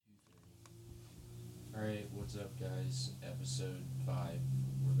Alright, what's up, guys? Episode 5.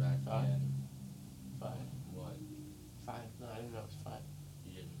 We're back Five? again. 5. What? 5. No, I didn't know it was 5.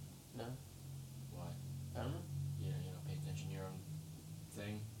 You didn't? No? Why? I don't know. You don't pay attention to your own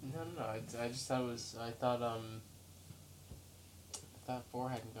thing? No. I just thought it was. I thought 4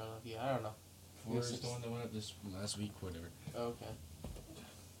 hadn't gone up yet. I don't know. 4 is the one that went up this last week, whatever. Oh, okay.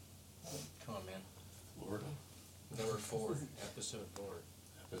 Come on, man. Florida? Number 4. Episode 4.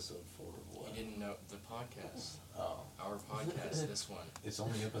 Episode 4 of what? You didn't know the podcast. Oh. Our podcast, this one. It's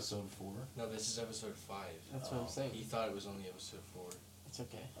only episode 4? No, this is episode 5. That's what I'm saying. He thought it was only episode 4. It's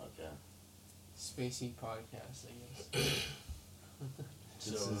okay. Okay. Spacey podcast, I guess.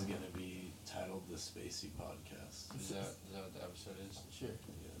 This So, is going to be titled The Spacey Podcast. Is that what the episode is? Sure.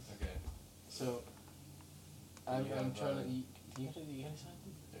 Yes. Okay. So, I'm You trying have, to. You gotta sign?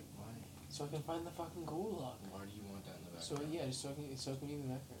 Why? So I can find the fucking gulag. Why do you want that in the So background? yeah, just so I can be in the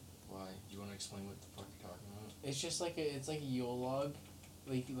background. Why? Do you want to explain what the fuck you're talking about? It's just like it's like a Yule log,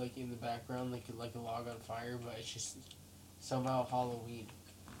 like in the background, like a log on fire, but it's just somehow Halloween.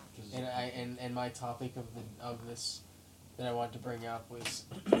 And my topic of this that I wanted to bring up was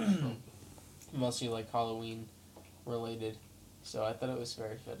mostly like Halloween related, so I thought it was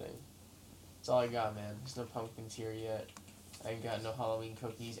very fitting. That's all I got, man. There's no pumpkins here yet. I ain't got no Halloween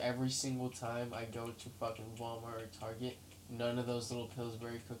cookies. Every single time I go to fucking Walmart or Target, none of those little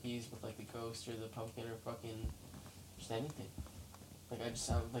Pillsbury cookies with like the ghost or the pumpkin or fucking just anything. Like I just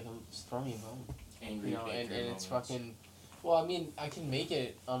sound like I'm just throwing me a bone. Angry And baker it's moments. fucking. Well, I mean, I can make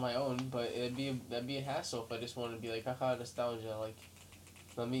it on my own, but that'd be a hassle if I just wanted to be like, haha, nostalgia. Like,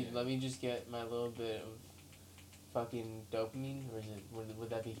 let me just get my little bit of fucking dopamine, or is it would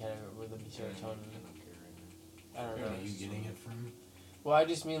that be kind of would that be serotonin? I don't Where know. are you getting it from? Well, I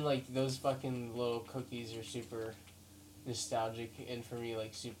just mean like those fucking little cookies are super nostalgic, and for me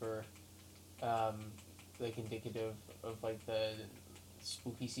like super, like indicative of like the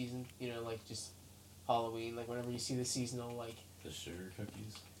spooky season. You know, like just Halloween. Like whenever you see the seasonal like. The sugar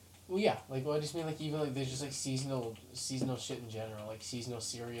cookies? Well, yeah. Like well, I just mean like even like there's just like seasonal shit in general, like seasonal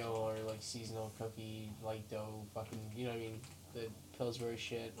cereal or like seasonal cookie like dough, fucking you know what I mean, the Pillsbury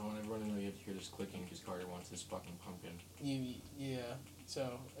shit. I want everyone to know you have to hear this clicking because Carter wants this fucking pumpkin. Yeah.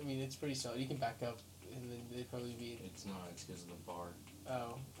 So I mean it's pretty solid. You can back up and then they'd probably be. It's not. It's because of the bar.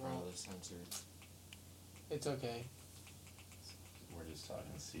 Oh well, The sensor. it's okay. We're just talking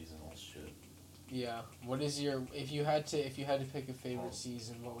seasonal shit. Yeah. What is your if you had to pick a favorite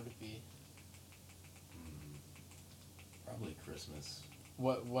season, what would it be? Probably Christmas.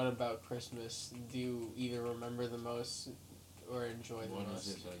 What about Christmas? Do you either remember the most or enjoy the What most?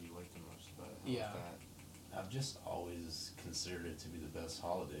 is it that you like the most about it? Yeah. That? I've just always considered it to be the best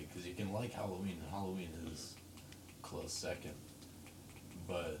holiday because you can like Halloween, and Halloween is close second,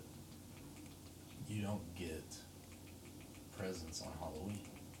 but you don't get presents on Halloween.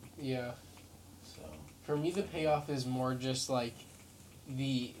 Yeah. So For me, the payoff is more just like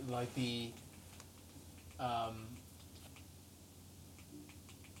the what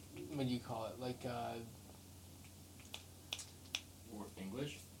do you call it? Like Or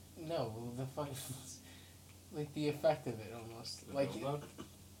English? no, the fucking like the effect of it almost. The Like build-up?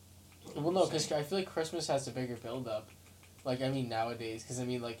 well, no, because I feel like Christmas has a bigger build up. Like I mean nowadays, because I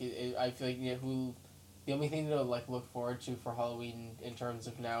mean like I feel like the only thing to like look forward to for Halloween in terms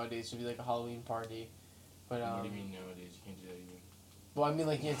of nowadays would be like a Halloween party. But What do you mean nowadays? You can't do that either. Well, I mean,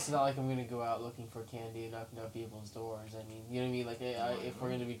 like, it's not like I'm gonna go out looking for candy and knocking on people's doors. I mean, you know what I mean? Like, if we're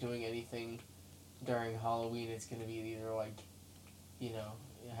gonna be doing anything during Halloween, it's gonna be either, like, you know,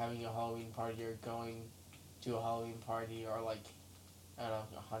 having a Halloween party or going to a Halloween party or, like, I don't know,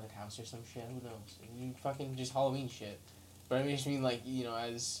 a haunted house or some shit. Who knows? I mean, fucking just Halloween shit. But I mean, just mean, like, you know,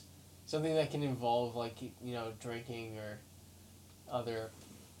 as something that can involve, like, you know, drinking or other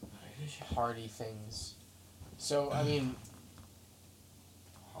party things. So, I mean...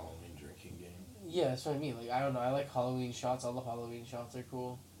 Halloween drinking game. Yeah, that's what I mean. Like I don't know. I like Halloween shots. All the Halloween shots are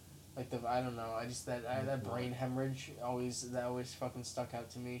cool. Like I don't know. I just that brain hemorrhage always fucking stuck out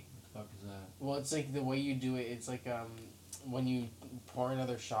to me. What the fuck is that? Well, it's like the way you do it. It's like when you pour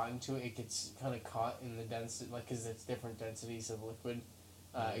another shot into it, it gets kind of caught in the density, like because it's different densities of liquid.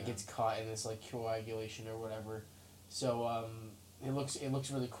 It gets caught in this like coagulation or whatever. So it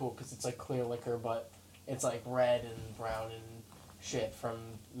looks really cool because it's like clear liquor, but it's like red and brown and shit from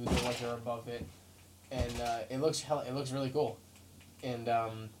the liquor above it, and it looks really cool, and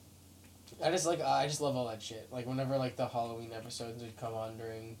I just love all that shit. Like whenever like the Halloween episodes would come on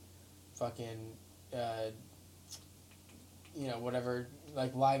during, fucking, you know whatever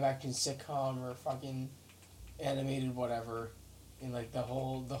like live action sitcom or fucking animated whatever, and like the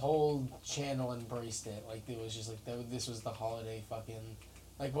whole channel embraced it. Like it was just like this was the holiday fucking,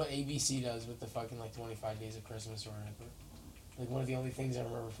 like what ABC does with the fucking like 25 Days of Christmas or whatever. Like one of the only things I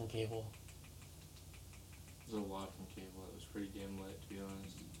remember from cable. There's a lot from cable that was pretty damn lit, to be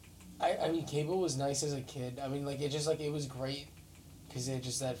honest. I mean, cable was nice as a kid. I mean, like it just like it was great, because it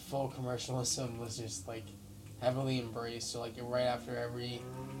just that full commercialism was just like heavily embraced. So like right after every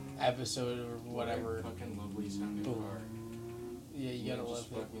episode or whatever. Fucking lovely sounding Boom. car. Yeah, you gotta love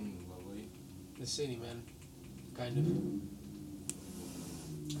just it. fucking lovely. The city, man. Kind of.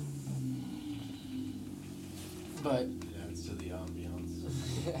 But Yeah, it's to the ambiance.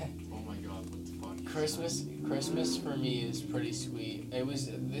 Oh my god, what the fuck? Christmas for me is pretty sweet.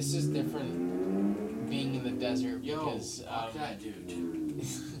 This is different being in the desert because fuck that dude.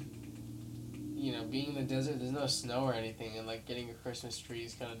 you know, being in the desert, there's no snow or anything, and like getting a Christmas tree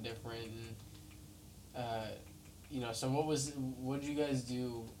is kind of different. And you know, so what did you guys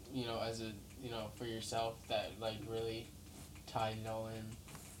do? You know, as a for yourself that like really tied it all in.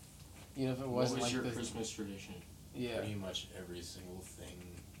 You know, if it wasn't what was like your Christmas tradition? Yeah. Pretty much every single thing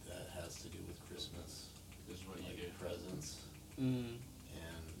that has to do with Christmas. This is what Like you do. presents Mm.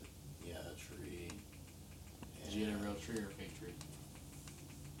 and a tree. Did you get a real tree or a fake tree?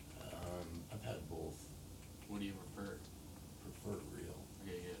 I've had both. What do you prefer? Prefer real.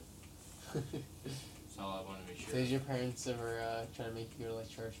 Okay, good. That's all I want to make So sure. did your parents ever try to make you go to like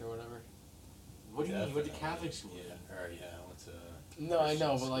church or whatever? What do you mean? You went to Definitely. Catholic school? Yeah, I went to. No, I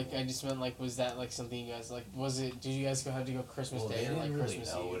know, Christian but like school. I just meant like, was that like something you guys like? Was it? Did you guys have to go Christmas Well, Day they or like didn't really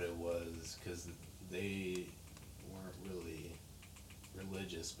Christmas know Eve? what it was because they weren't really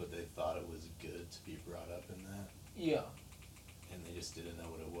religious, but they thought it was good to be brought up in that, Yeah. and they just didn't know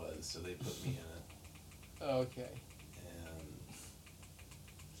what it was, so they put me in it. Okay. And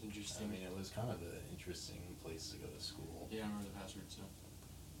It's I interesting. mean, it was kind of an interesting place to go to school, Yeah, I remember the password, so.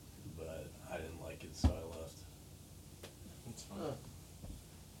 but I didn't like it, so I left. It's fun. Huh.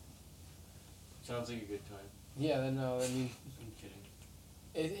 Sounds like a good time. Yeah. No, I mean, I'm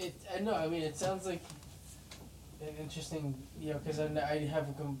kidding. no, I mean, it sounds like an interesting. You know, because I've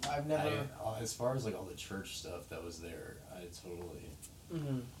never. As far as like all the church stuff that was there, I totally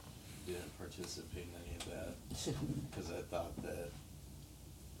Mm-hmm. didn't participate in any of that because I thought that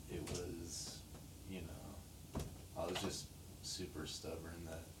it was, I was just super stubborn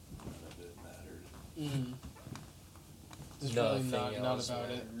that none of it mattered. Mm-hmm. Just Nothing really not else about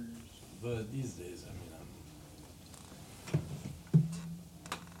it. But these days, I mean, I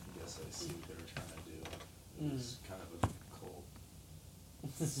guess I see what they were trying to do. It was kind of a cult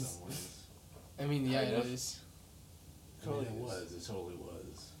in some ways. I mean, yeah, Kind it of. is. I mean, Totally is. it totally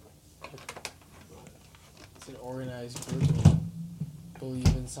was. But It's an organized group that believe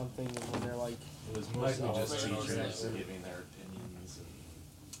in something, and when they're like, it was Like mostly all just very teachers organized. giving their opinions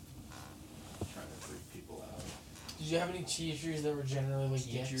and trying to freak people out. did you have any teachers that were generally like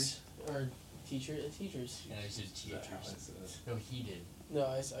Teachers? dicks? Or teachers? And I said Is that how teachers. it's, No, he did. No,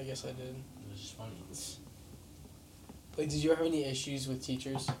 I guess I did. It was just funny. Like, did you ever have any issues with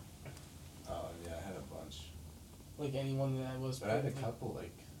teachers? Oh yeah, I had a bunch. Like anyone that was. But I had a like- couple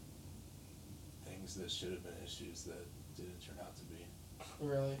like things that should have been issues that didn't turn out to be.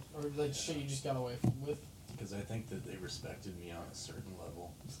 Really, or like shit you just got away with. Because I think that they respected me on a certain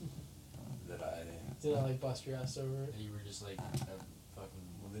level that I. Did I like bust your ass over it? And you were just like a fucking.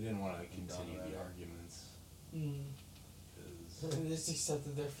 Well, they didn't want to Done continue that. the arguments. Mm. Because They just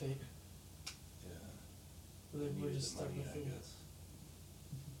accepted their fate. yeah, They were needed just the stuck money, with I it. guess.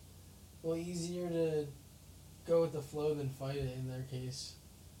 Well, easier to go with the flow than fight it in their case.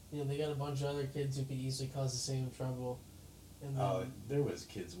 You know, they got a bunch of other kids who could easily cause the same trouble. And then, Oh, there was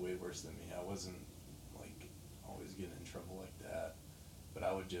kids way worse than me. I wasn't like always getting in trouble like that, but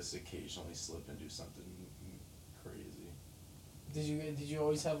I would just occasionally slip and do something crazy. did you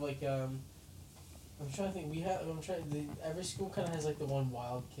always have like I'm trying to think. Every school kind of has like the one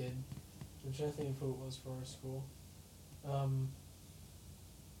wild kid. I'm trying to think of who it was for our school.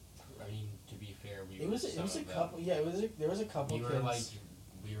 I mean, to be fair, we It were was some a of them. couple. Yeah, there was a couple We kids. were like,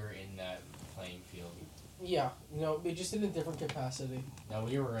 we were in that playing field. Yeah, but just in a different capacity. No,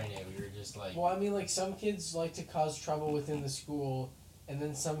 we were in it. We were just like. Well, I mean, like some kids like to cause trouble within the school, and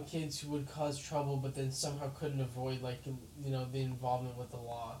then some kids who would cause trouble, but then somehow couldn't avoid like the involvement with the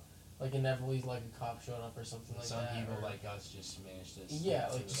law, like inevitably like a cop showing up or something like Some that. people or- like us just managed to. yeah,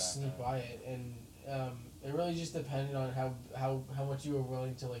 slip like through just that sneak time. by it, and it really just depended on how much you were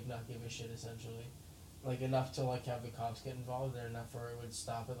willing to like not give a shit essentially, like enough to like have the cops get involved, or enough where it would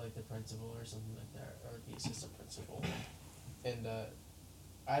stop at like the principal or something like that, or the assistant principal, and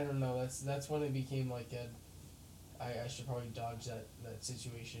I don't know. That's when it became like I should probably dodge that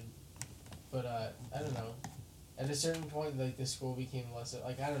situation. But I don't know. At a certain point, like the school became less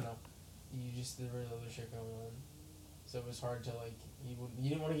like I don't know. There was other shit going on, so it was hard to like you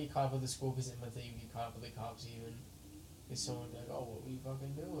didn't want to get caught up with the school because it meant that you get caught up with the cops even. Because someone would be like, oh, what were you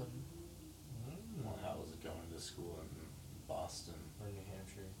fucking doing? Well, how was it going to school in Boston? Or New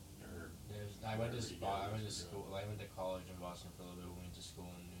Hampshire. Or I went to wherever you guys I went to were school. going. I went to college in Boston for a little bit. We went to school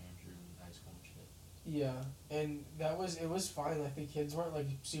in New Hampshire and high school and shit. Yeah, and it was fine. Like the kids weren't like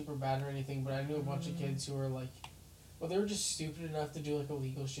super bad or anything, but I knew a bunch of kids who were like, well, they were just stupid enough to do like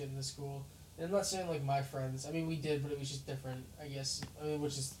illegal shit in the school. And I'm not saying like my friends. I mean, we did, but it was just different. I guess. I mean,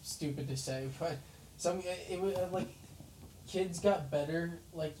 which is stupid to say, but it was like kids got better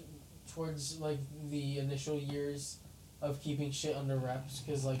like towards like the initial years of keeping shit under wraps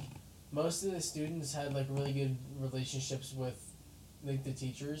because like most of the students had like really good relationships with like the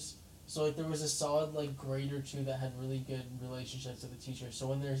teachers. So like there was a solid like grade or two that had really good relationships with the teachers. So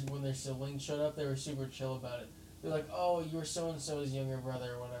when their siblings showed up, they were super chill about it. They're like, oh, you're so and so's younger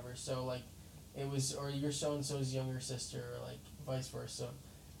brother or whatever. So like, it was, or you're so and so's younger sister or like vice versa.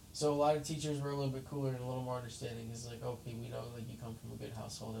 So a lot of teachers were a little bit cooler and a little more understanding. It's like, okay, we know like you come from a good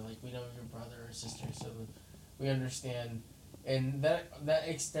household, or like we know your brother or sister, so we understand. And that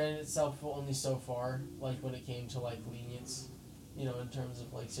extended itself only so far, like when it came to like lenience, in terms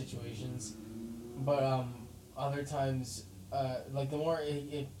of like situations. But other times, like the more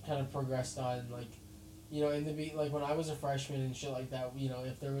it kind of progressed on, like, like when I was a freshman and shit like that,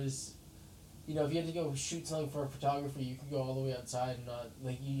 if there was, if you had to go shoot something for a photography, you could go all the way outside and not,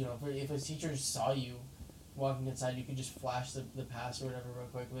 like, if a teacher saw you walking inside, you could just flash the pass or whatever real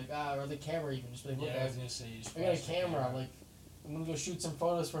quick, like, or the camera even, just be like, look, I was gonna say, you just I got a flash the camera, like, I'm gonna go shoot some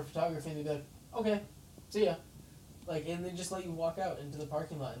photos for photography, and they'd be like, okay, see ya. Like, and they just let you walk out into the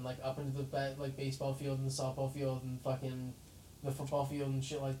parking lot and, like, up into the baseball field and the softball field and fucking the football field and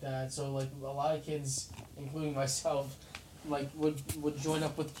shit like that. So, like, a lot of kids, including myself, like, would join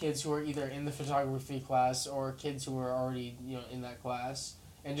up with kids who are either in the photography class or kids who are already, in that class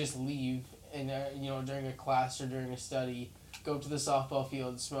and just leave and, during a class or during a study, go to the softball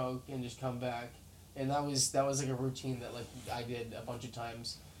field, smoke, and just come back. And that was like a routine that, like, I did a bunch of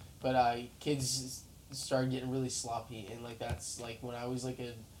times. But, kids started getting really sloppy, and like that's like when I was like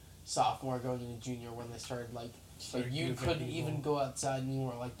a sophomore going into junior, when they started like you couldn't even go outside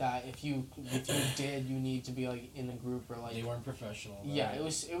anymore like that. If you did, you need to be like in a group or like they weren't professional. Yeah, it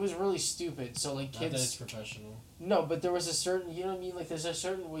was really stupid. So like kids. Not that it's professional. No, but there was a certain, you know what I mean. Like there's a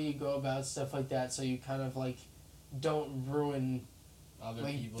certain way you go about stuff like that, so you kind of like don't ruin Other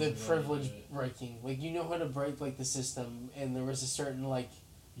like the privilege breaking. Like you know how to break like the system, and there was a certain like.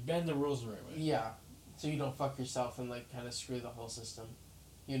 You bend the rules the right way. Yeah. So you don't fuck yourself and like kind of screw the whole system.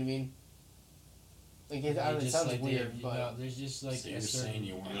 You know what I mean? Like it sounds like weird, but there's just like So you're saying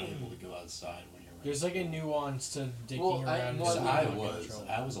you weren't able to go outside when you're. There's like a nuance to dicking around.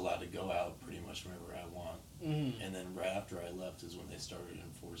 I was allowed to go out pretty much whenever I want, and then right after I left is when they started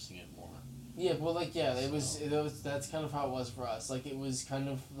enforcing it more. Yeah, well, like that's kind of how it was for us. Like it was kind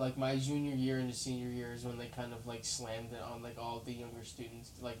of like my junior year and the senior year is when they kind of like slammed it on like all of the younger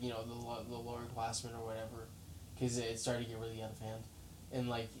students, like the lower classmen or whatever, because it started to get really out of hand, and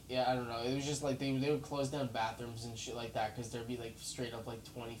like I don't know, it was just like they would close down bathrooms and shit like that because there'd be like straight up like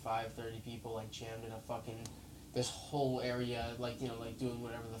 25, 30 people like jammed in a fucking this whole area like like doing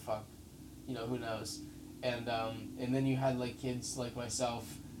whatever the fuck, who knows, and then you had like kids like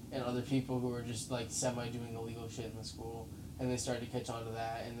myself and other people who were just like semi doing illegal shit in the school, and they started to catch on to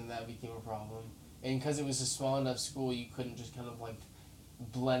that, and then that became a problem. And because it was a small enough school, you couldn't just kind of like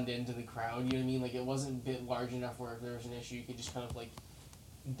blend into the crowd. You know what I mean? Like it wasn't a bit large enough where if there was an issue, you could just kind of like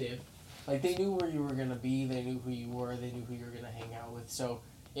dip. Like they knew where you were gonna be, they knew who you were, they knew who you were gonna hang out with. So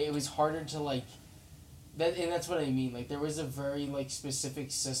it was harder to like. And that's what I mean. Like there was a very like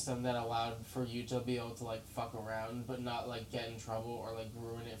specific system that allowed for you to be able to like fuck around, but not like get in trouble or like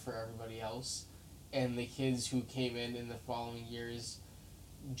ruin it for everybody else. And the kids who came in the following years,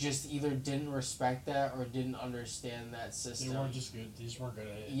 just either didn't respect that or didn't understand that system. They weren't just good. They just weren't good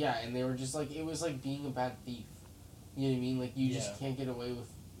at it. Yeah, and they were just like it was like being a bad thief. You know what I mean? Like you just can't get away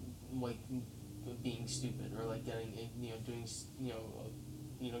with like being stupid or like getting doing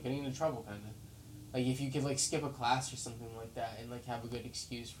getting into trouble kind of. Like, if you could, like, skip a class or something like that and, like, have a good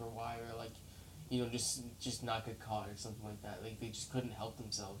excuse for why or, like, just not get caught or something like that. Like, they just couldn't help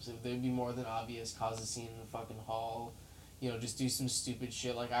themselves. They'd be more than obvious, cause a scene in the fucking hall, just do some stupid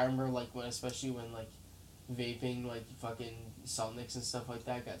shit. Like, I remember, like, especially when, like, vaping, like, fucking Celtics and stuff like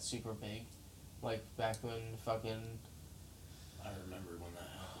that got super big. Like, back when fucking... I remember when that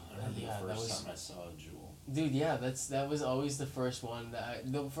happened. I remember the first time I saw a Juul. Dude, yeah, that was always the first one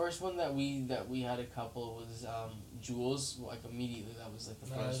the first one that we had a couple was Jules. Like immediately, that was like the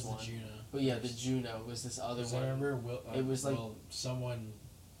No, first that one. was the Juno. But yeah, the Juno was this other 'Cause one. I remember it was like someone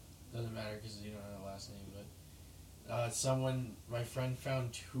doesn't matter because you don't know the last name, but someone my friend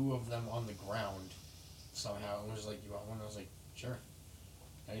found two of them on the ground somehow and was like, "You want one?" I was like, "Sure."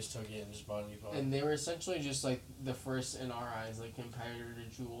 I just took it and just bought a new pod. and they were essentially just like the first in our eyes, like competitor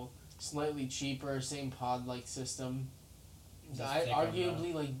to Jewel. Slightly cheaper, same pod like system.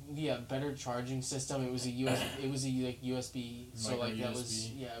 Arguably like better charging system. It was a USB, so Micro like that USB. was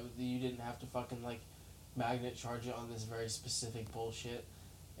you didn't have to fucking like magnet charge it on this very specific bullshit,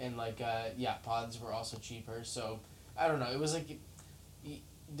 and like pods were also cheaper. So I don't know. It was like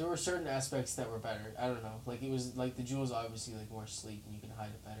there were certain aspects that were better. I don't know. Like it was like the Jewel's obviously like more sleek and you can hide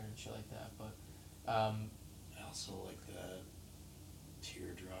it better and shit like that. But I also like that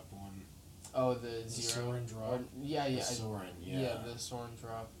teardrop one. oh, the Zero. Soren drop. Or, yeah. The Soren, yeah. The Soren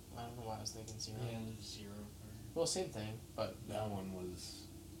drop. I don't know why I was thinking Zero. Yeah, the Zero. Well, same thing, but That one was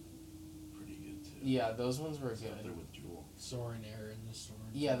pretty good too. yeah, those ones were It's up there good. with Jewel. Soren Air and the Soren.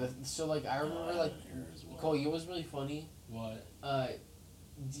 Yeah, so like I remember like Air as well. Cole, you know what's really funny? What?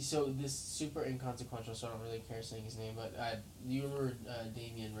 So this super inconsequential, so I don't really care saying his name, but you remember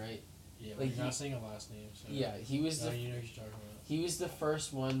Damien, right? Yeah, Like we're not saying a last name. So Yeah, he was No, the you know who you're talking about. he was the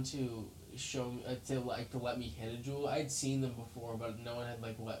first one to show me to let me hit a Jewel. I'd seen them before, but no one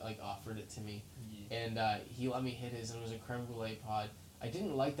had offered it to me. Yeah. And he let me hit his, and it was a creme brulee pod. I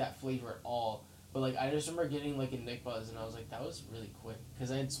didn't like that flavor at all, but like I just remember getting like a Nick Buzz, and I was like, that was really quick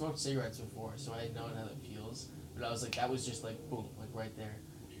because I had smoked cigarettes before, so I had known how that feels. But I was like, that was just like boom, like right there.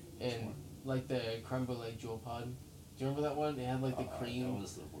 And like the creme brulee Jewel pod, do you remember that one? It had like the cream. That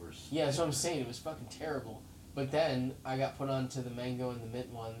was the worst. Yeah, that's what I'm saying. It was fucking terrible. But then I got put onto the mango and the mint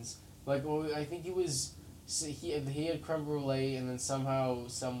ones. Like, well, I think it was he had creme brulee, and then somehow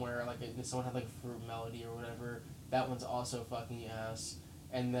somewhere someone had like a fruit melody or whatever. That one's also fucking ass.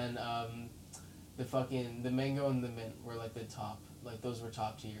 And then the mango and the mint were like the top. Like those were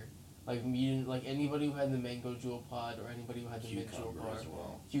top tier. Like you didn't like anybody who had the mango Jewel pod or anybody who had the mint Jewel Cucumber pod. as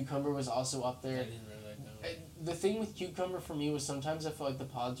well. Cucumber was also up I there. didn't really like that one. The thing with cucumber for me was sometimes I felt like the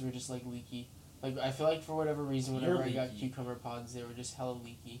pods were just like leaky. Like I feel like for whatever reason, whenever You're I got leaky. cucumber pods, they were just hella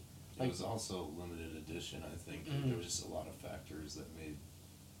leaky. It was also limited edition, I think. Mhm. There was just a lot of factors that made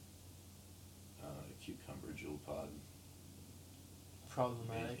cucumber Jewel pod.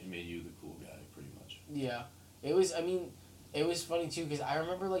 Problematic. It made you the cool guy, pretty much. Yeah, it was. I mean, it was funny too because I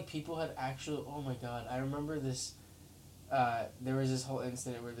remember like people had actually. Oh my god, I remember this. There was this whole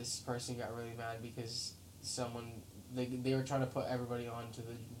incident where this person got really mad because someone they were trying to put everybody onto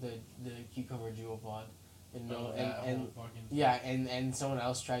the cucumber Jewel pod, and and someone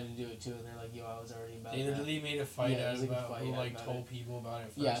else tried to do it too, and they're like, "Yo, I was already about They that." literally made a fight Yeah, it out was like a about fight who out like about told it. people about it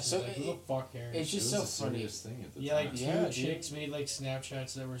first. Yeah, It's so like, who the fuck cares? it's just it so was a funny. serious thing at the Yeah, time. like two Yeah, dude. chicks made like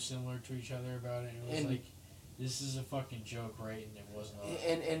Snapchats that were similar to each other about it. And it was And- like, this is a fucking joke, right? And it was not.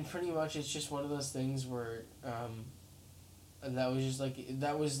 And pretty much it's just one of those things where that was just like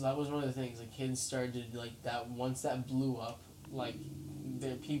that was one of the things like kids started like that once that blew up like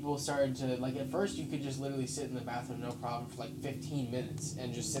the people started to like at first you could just literally sit in the bathroom no problem for like 15 minutes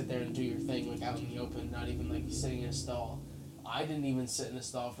and just sit there and do your thing like out in the open, not even like sitting in a stall. I didn't even sit in a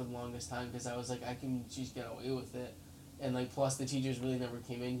stall for the longest time because I was like I can just get away with it, and like plus the teachers really never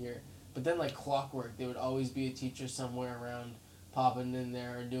came in here. But then like clockwork, there would always be a teacher somewhere around popping in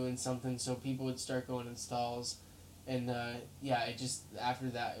there or doing something, so people would start going in stalls. And it just after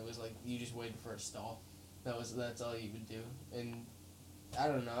that it was like you just waited for a stall. That's all you would do. And I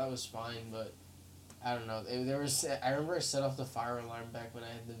don't know, that was fine, but I don't know. I remember I set off the fire alarm back when I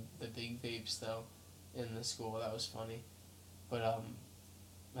had the big vapes though in the school. That was funny. But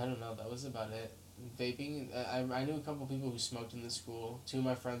I don't know, that was about it. Vaping, I knew a couple people who smoked in the school. Two of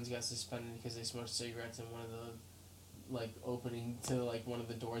my friends got suspended because they smoked cigarettes in one of the like opening to like one of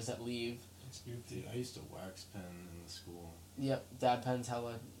the doors that leave. Dude, I used to wax pen in the school. Yep, dad pens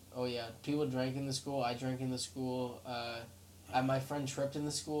hella. Oh yeah, people drank in the school. I drank in the school. My friend tripped in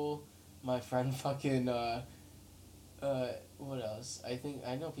the school. My friend fucking what else?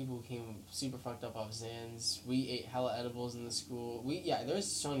 I know people who came super fucked up off Xans. We ate hella edibles in the school. There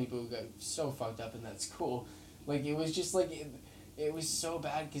was so many people who got so fucked up in that school. Like it was just like it was so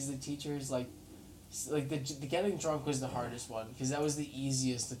bad because the teachers like the getting drunk was the hardest one because that was the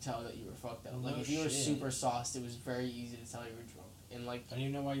easiest to tell that you were fucked up. Like No if you were shit. super sauced, it was very easy to tell you were drunk. And like I don't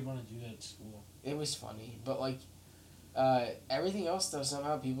even know why you want to do that at school. it was funny, but like everything else though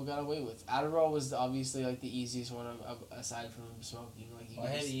somehow people got away with. Adderall was obviously like the easiest one aside from smoking. Like you Well,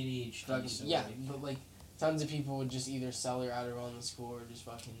 I had just ADHD, fucking- so yeah, like, but like tons of people would just either sell their Adderall in the school or just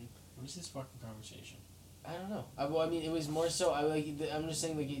fucking. What is this fucking conversation? I don't know. Well, I mean, it was more so. I'm just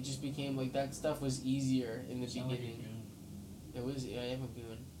saying, like, it just became like that stuff was easier in the Sound like a beginning. goon. It was. I am a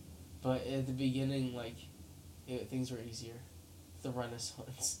goon, but at the beginning, like, things were easier. The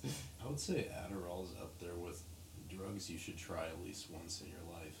Renaissance. I would say Adderall's up there with drugs you should try at least once in your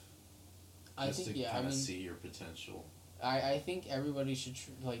life. I Just think to I kind of mean, see your potential. I think everybody should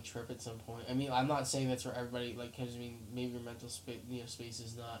trip at some point. I mean, I'm not saying that's for everybody. Like, cause I mean, maybe your mental space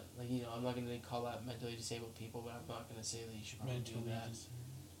is not like I'm not gonna call out mentally disabled people, but I'm not gonna say that you should probably do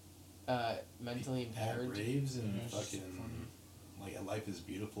that. Mentally impaired. At raves and Yeah, it's just fucking like at Life is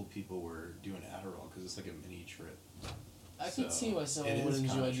Beautiful, people were doing Adderall because it's like a mini trip. I could see why it someone would is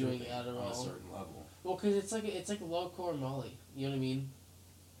kinda enjoy doing tripping on Adderall. a certain level. Well, cause it's like low core Molly. You know what I mean?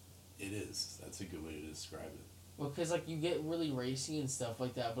 It is. That's a good way to describe it. Well, cause like you get really racy and stuff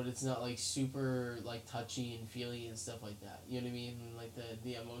like that, but it's not like super like touchy and feely and stuff like that. You know what I mean? And, like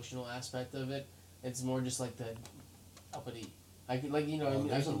the emotional aspect of it, it's more just like the uppity. I could like Well, I mean,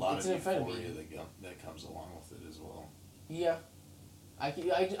 there's a lot it's of an amphetamine. euphoria that comes along with it as well. Yeah, I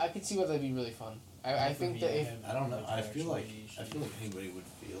could see why that'd be really fun. I think that if I don't know. I feel like actually anybody would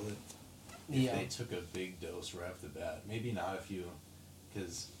feel it if Yeah. they took a big dose right off the bat. Maybe not if you,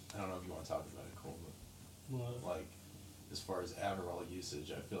 because I don't know if you want to talk about it, Cole, but like as far as Adderall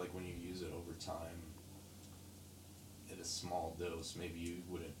usage, I feel like when you use it over time at a small dose, maybe you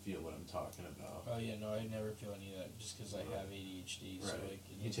wouldn't feel what I'm talking about. Oh yeah, no, I never feel any of that just because I have ADHD. So Right. like,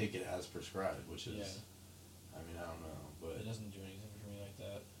 You take it as prescribed, which is, Yeah. I mean, I don't know, but it doesn't do anything for me like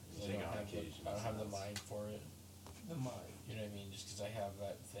that. You 'Cause take it I on don't occasion, I don't have the so that's- mind for it. the mind. You know what I mean? Just because I have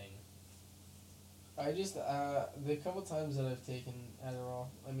that thing. I just the couple times that I've taken Adderall,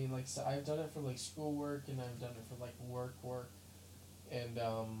 I mean, like, so I've done it for like schoolwork and I've done it for like work, and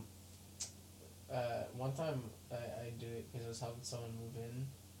one time I did it because I was helping someone move in,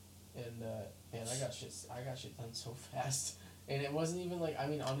 and man, I got shit done so fast, and it wasn't even like, I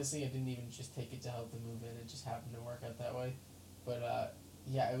mean, honestly, I didn't even just take it to help them move in. It just happened to work out that way, but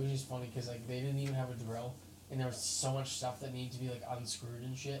yeah, it was just funny because like they didn't even have a drill, and there was so much stuff that needed to be like unscrewed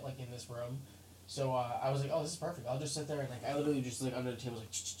and shit like in this room. So I was like, oh, this is perfect. I'll just sit there and like I literally just like under the table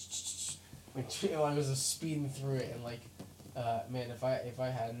was like I was just speeding through it, and like man, if I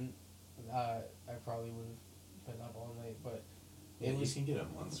hadn't, I probably would have been up all night. But yeah, it was you can get a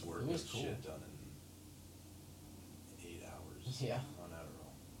month's worth was of cool. shit done in 8 hours. Yeah. On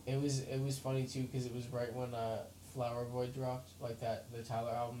Adderall. it was funny too because it was right when Flower Boy dropped, like the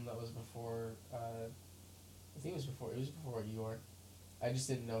Tyler album that was before. I think it was before Eeyore. I just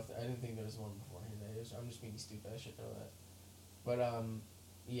didn't know I didn't think there was one before him. I'm just being stupid. I should know that. But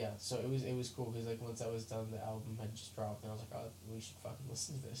yeah. So it was cool because like once that was done, the album had just dropped, and I was like, oh, we should fucking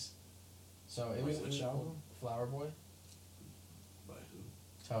listen to this. So it Wait, was which cool. album? Flower Boy, By who?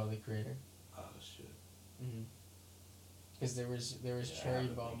 Tyler the Creator. Oh shit. Mhm. Because there was Yeah, I Cherry haven't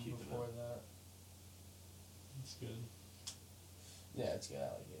been Bomb keeping before up. that. It's good. Yeah, it's good.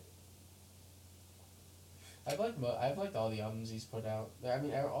 I like it. I've liked all the albums he's put out. I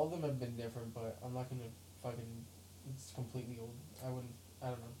mean, all of them have been different, but I'm not gonna fucking. It's completely old. I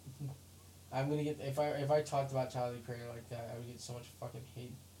don't know. I'm gonna get if I talked about Tyler the Creator like that, I would get so much fucking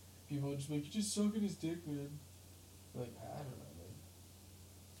hate. People would just be like, "You're just sucking his dick, man." Like, I don't know, man.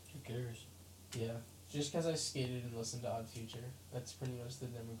 Who cares? Yeah, just because I skated and listened to Odd Future, that's pretty much the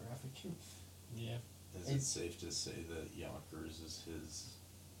demographic. Yeah. Is It's- it safe to say that Yonkers is his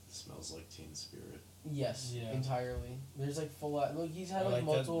Smells Like Teen Spirit? Yes, Yeah. entirely. There's like full out. Look, he's had I like like that-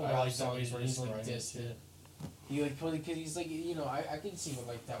 multiple I rap like that way songs you where he's like describe it, dissed too. it. He like because he's like I can see what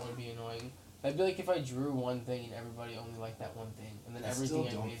like that would be annoying. I'd be like if I drew one thing and everybody only liked that one thing, and then I everything still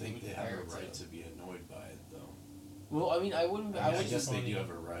I don't made think would they compare have it a right to. to be annoyed by it, though. Well, I mean, I wouldn't. I would guess just. they do funny. have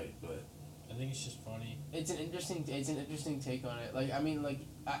a right, but I think it's just funny. It's an interesting take on it. Like I mean, like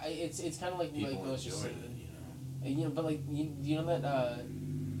it's kind of like people let's just enjoy say, it, you know. but like you know that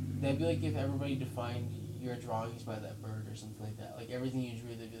that'd be like if everybody defined your drawings by that bird or something like that. Like everything you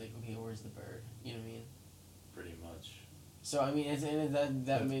drew, they'd be like, okay, where's the bird? You know what I mean? Pretty much. So I mean, and that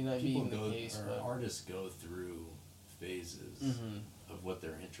But may not be people even go, the case, or but artists go through phases mm-hmm. of what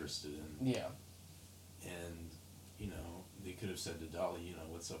they're interested in, Yeah. and you know they could have said to Dolly, you know,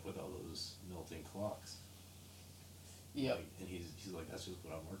 what's up with all those melting clocks? Yep. Like, and he's like, that's just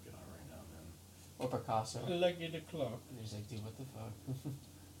what I'm working on right now, man. Or Picasso. I like it o'clock. And he's like, dude, what the fuck?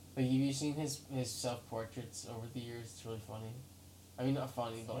 Like, have you seen his self portraits over the years? It's really funny. I mean, not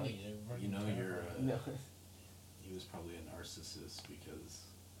funny, but like, You know, you're no. he was probably a narcissist because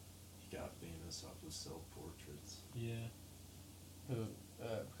he got famous off of self portraits. Yeah. Who?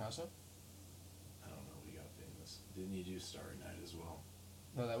 Picasso? I don't know, he Didn't you do Starry Night as well?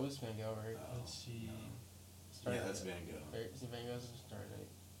 No, that was Van Gogh, right? Oh, Let's see. no. Starry Yeah, that's Night. Van Gogh. Right, is it Van Gogh's or Starry Night?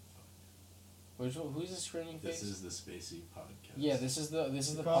 Who's the screaming face? This is the Spacey podcast. Yeah, this is the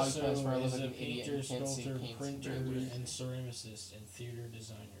Picasso podcast where I look is like a an idiot painter, and can't see sculptor, paints. printer, Very weird. and ceramicist and theater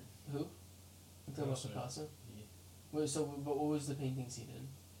designer. Who? You talking about Picasso. Picasso? Yeah. Wait, so, but what was the paintings he did?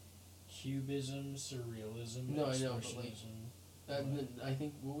 Cubism, surrealism, No, I know, but, like, expressionism. I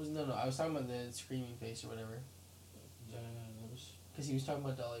think, what was, no, I was talking about the screaming face or whatever. Those. Because he was talking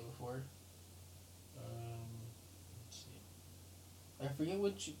about Dali before. Let's see. I forget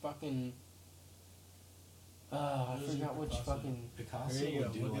which fucking. I Those are forgot which Picasso. fucking. Picasso There you would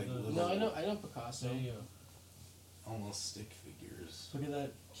go, do look at like those. little, No, I know Picasso. There you go. almost stick figures. Look at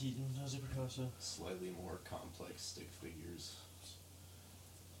that, Keaton. Those are Picasso. Slightly more complex stick figures.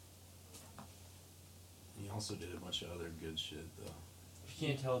 He also did a bunch of other good shit though If you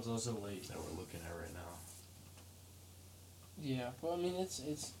can't tell, it's also late. that we're looking at right now. Yeah, well, I mean, they're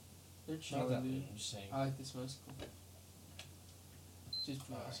Not chilling, that dude. late, I'm just saying. I like this most. Just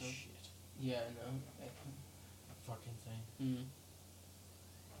Oh, Picasso. shit. Yeah, I know. Fucking thing.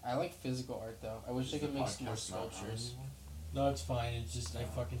 I like physical art though. I wish Is I the could make some more podcast not on sculptures. anymore? No, it's fine. It's just I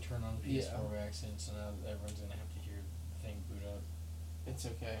fucking turn on the Yeah. PS4 accent, so now everyone's gonna have to hear the thing boot up. It's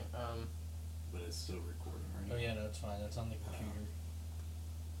okay. But it's still recording right Oh yeah, no, it's fine. That's on the computer.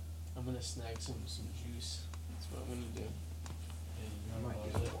 I'm gonna snag some juice. That's what I'm gonna do. Yeah, I you might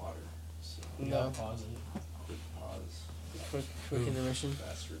wanna get pause it? water. So You No. gotta pause it. quick pause. Quick intermission.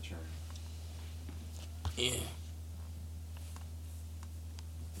 Fast return. Yeah.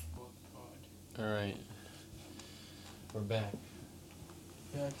 All right. We're back.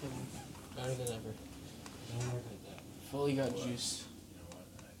 Yeah, I can. Better than ever. Don't worry about that. Fully got What? juice. You know what?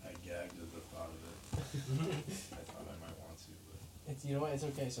 I gagged at the thought of it. I thought I might want to, but It's, you know what? It's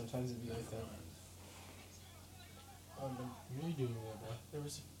okay. Sometimes it'd be like never that. mind. What are you doing there, bro? There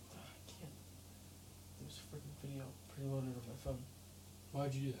was I can't. There was a freaking video preloaded on my phone.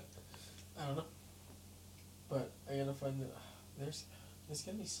 Why'd you do that? I don't know. But I gotta find the. There's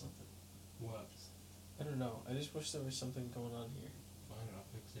gotta be something. What? I don't know. I just wish there was something going on here. Fine, I'll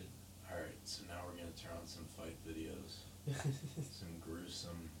fix it. Alright, so now we're gonna turn on some fight videos. Some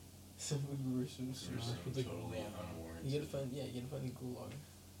gruesome, Some gruesome shit. with the totally gulag on. unwarranted. You gotta find, yeah, you gotta find the gulag.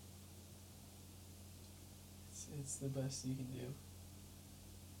 It's the best you can do.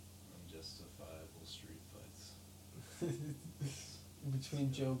 Unjustifiable street fights.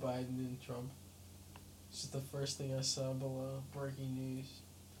 Between Joe Biden and Trump. This is the first thing I saw below. Breaking news.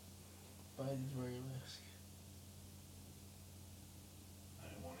 Biden's wearing a mask.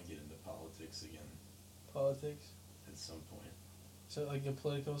 I want to get into politics again Politics. at some point. So like a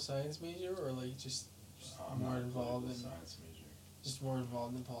political science major, or like just I'm more not a involved political in science major. just more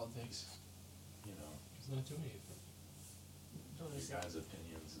involved in politics. You know, It's not doing anything. your guys'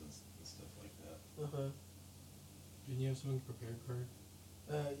 opinions and stuff like that. Didn't you have something prepared for her?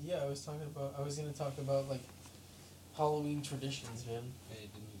 Yeah, I was gonna talk about like Halloween traditions, man. Hey,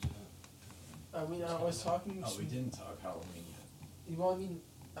 didn't you do that? I mean, I was talking. Oh, we didn't talk Halloween yet. Well, I mean,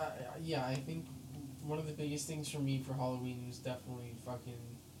 yeah, I think one of the biggest things for me for Halloween was definitely fucking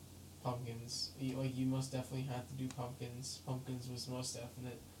pumpkins. You most definitely had to do pumpkins. Pumpkins was most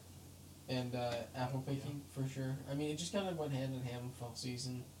definite. And apple picking, for sure. I mean, it just kind of went hand in hand with fall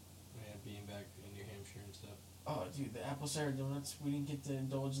season. Yeah, being back in New Hampshire and stuff. Oh, dude, the apple cider donuts, we didn't get to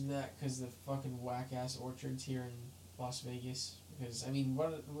indulge in that because the fucking whack-ass orchards here in Las Vegas. Because, I mean,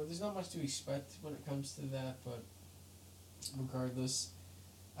 there's not much to expect when it comes to that, but regardless,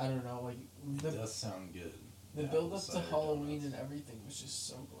 I don't know, like, It does sound good. the Apple build up to cider Halloween donuts. and everything was just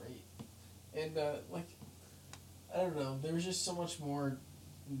so great. And, like, I don't know, there was just so much more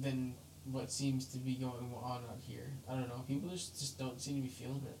than what seems to be going on out here. I don't know, people just don't seem to be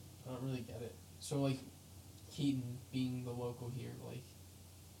feeling it. I don't really get it. So, like, Keaton being the local here, like,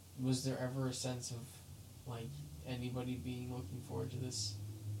 was there ever a sense of, like, anybody being looking forward to this?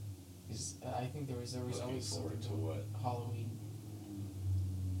 Because I think there was Looking always forward something to what? Halloween.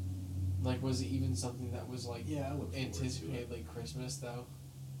 Like, was it even something that was, like, Yeah, I look forward to anticipated it. like Christmas, though?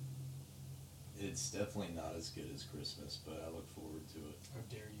 It's definitely not as good as Christmas, but I look forward to it. How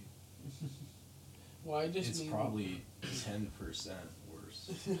dare you? Well, I just It's mean, probably 10% worse,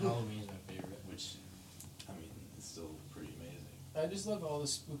 Halloween's my favorite. which, I mean, it's still pretty amazing. I just love all the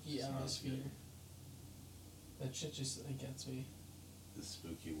spooky Sounds atmosphere. good. That shit just like gets me. The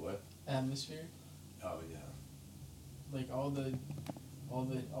spooky what? Atmosphere, Oh yeah. like all the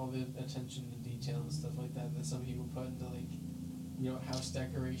attention to detail and stuff like that some people put into like, you know, house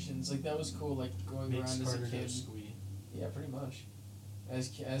decorations. Like that was cool. Like going Makes around as a harder to kid. squee. Yeah, pretty much.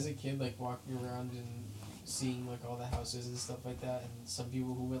 As a kid, like walking around and seeing like all the houses and stuff like that, and some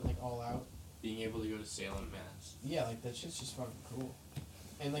people who went like all out. Being able to go to Salem, Mass. Yeah, like that shit's just fucking cool.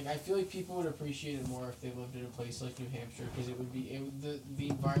 And like I feel like people would appreciate it more if they lived in a place like New Hampshire, because it would be the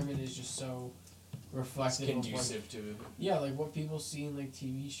environment is just so It's reflective of what, conducive to it. yeah, like what people see in like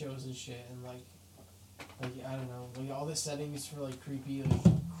TV shows and shit, and like I don't know, like all the settings for like creepy like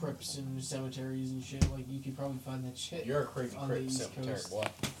crypts and cemeteries and shit. Like you could probably find that shit. You're a creepy On the creep East cemetery, Coast. boy.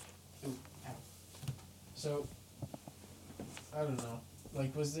 Ooh, ow. So I don't know.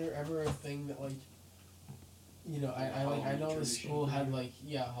 Like, was there ever a thing that like, you know, I like I know the tradition school had thing? like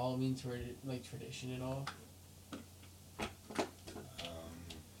Halloween tradition and all.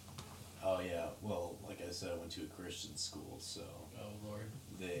 Oh yeah, well, like I said, I went to a Christian school, so Oh Lord.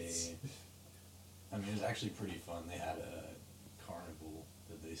 I mean, it was actually pretty fun. They had a carnival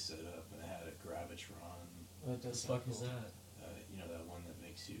that they set up, and they had a gravitron. That What the does fuck sound is cool. that? You know, that one that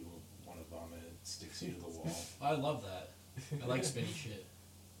makes you want to vomit, sticks you to the wall. I love that. I like spinny shit.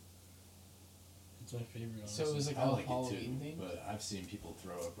 It's my favorite. So it was like I all like Halloween it too, thing. but I've seen people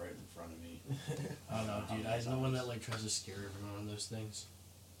throw up right in front of me. I don't know, dude. I know one that like tries to scare everyone on those things.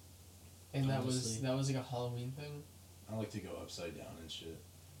 And Honestly. that was like a Halloween thing. I like to go upside down and shit.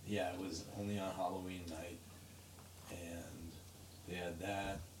 Yeah, it was only on Halloween night, and they had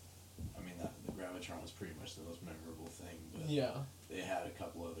that. I mean, the Gravitron was pretty much the most memorable thing, but Yeah. they had a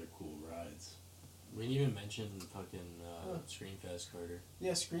couple other cool rides. We didn't even mention fucking Screenfest, Carter.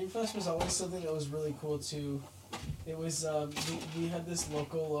 Yeah, Screamfest was always something that was really cool too. It was we had this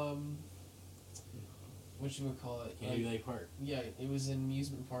local whatchamacallit, Candy like, Lake Park. yeah, it was an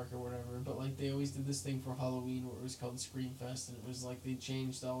amusement park or whatever, but like they always did this thing for Halloween where it was called Screamfest, and it was like they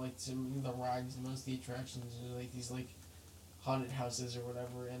changed all like some of the rides and most of the attractions into like these like haunted houses or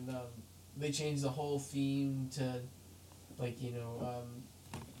whatever, and they changed the whole theme to like, you know,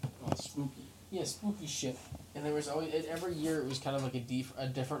 Oh, spooky. yeah, spooky shit. And there was always every year it was kind of like a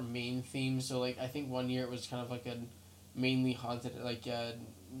different main theme. So like I think one year it was kind of like a mainly haunted, like a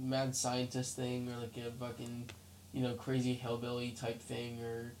mad scientist thing, or like a fucking, you know, crazy hillbilly type thing,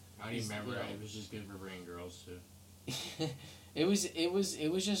 or I don't even remember. You know. It was just good for bringing girls too. it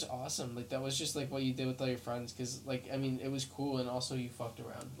was just awesome. Like that was just like what you did with all your friends, because like I mean it was cool, and also you fucked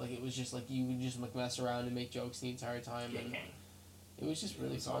around. Like it was just like you would just like mess around and make jokes the entire time, and it was just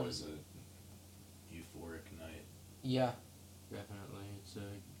really It was fun. always a euphoric night. Yeah. Definitely, it's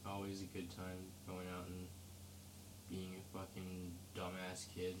always a good time going out and being a fucking dumbass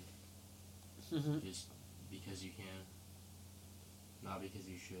kid just because you can, not because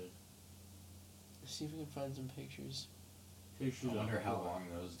you should. See if we can find some pictures. Pictures I wonder of how what? long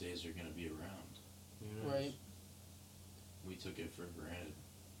those days are going to be around. Who knows? Right. We took it for granted.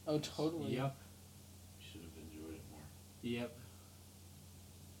 Oh, totally. Yep. We should have enjoyed it more. Yep.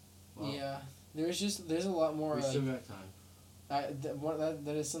 Well, Yeah. There's a lot more. we Like, still got time.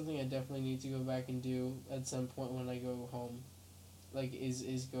 that is something I definitely need to go back and do at some point when I go home. Like, is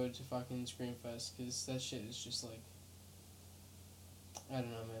go to fucking Screamfest, because that shit is just like, I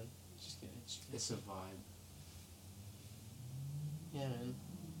don't know, man. It's just good. It's a vibe. Yeah, man.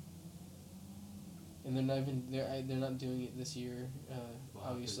 And they're not even they're not doing it this year, Well,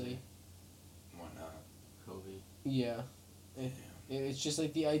 obviously. Why not? COVID. Yeah. Yeah. It's just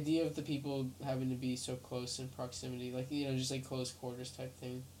like the idea of the people having to be so close in proximity, like, you know, just like close quarters type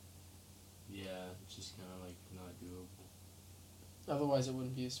thing. Yeah, it's just kind of like not doable. Otherwise, it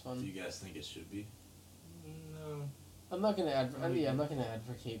wouldn't be as Do fun. you guys think it should be? No. I'm not gonna I'm not gonna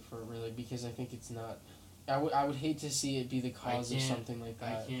advocate for it really, because I think it's not. I would hate to see it be the cause of can't- something like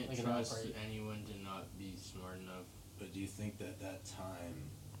that. I can't like an trust outbreak. anyone to not be smart enough. But do you think that time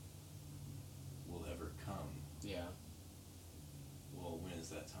will ever come? Yeah. Well, when is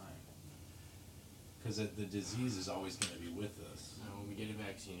that time? Because the disease is always going to be with us. When we get a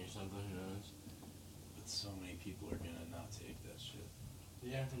vaccine or something, who knows? But so many people are going to not take that shit.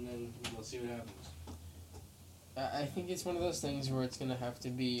 Yeah, and then we'll see what happens. I think it's one of those things where it's gonna have to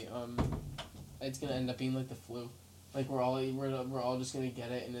be it's gonna end up being like the flu, like we're all just gonna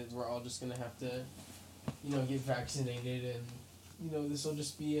get it, and we're all just gonna have to, you know, get vaccinated, and you know, this will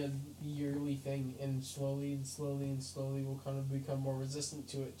just be a yearly thing, and slowly we'll kind of become more resistant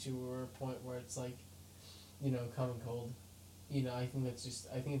to it, to a point where it's like, you know, common cold. You know, I think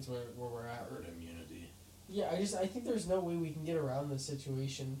it's where we're at. Herd immunity. Yeah, I think there's no way we can get around this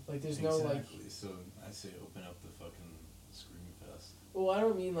situation. Like, there's no, like... Exactly. So I say open up the fucking Screamfest. Well, I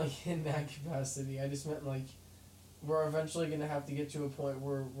don't mean, like, in that capacity. I just meant, like, we're eventually going to have to get to a point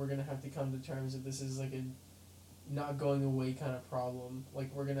where we're going to have to come to terms that this is, like, a not going away kind of problem.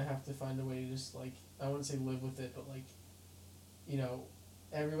 Like, we're going to have to find a way to just, like, I wouldn't say live with it, but, like, you know,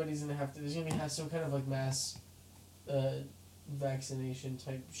 everybody's gonna have to. There's gonna have some kind of like mass, vaccination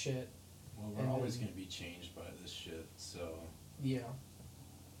type shit. Well, we're And always then- going to be changed by this shit, so Yeah.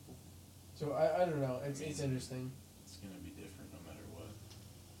 So I don't know. It's I mean- interesting. it's going to be different no matter what.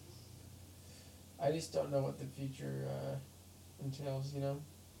 I just don't know what the future entails. You know.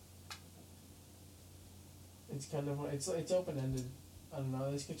 It's kind of it's open ended. I don't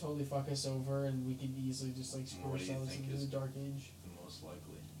know. This could totally fuck us over, and we could easily just like screw What do you ourselves think into is- the dark age. The most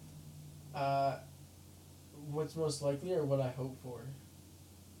likely. What's most likely, or what I hope for?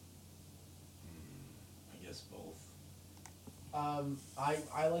 I guess both.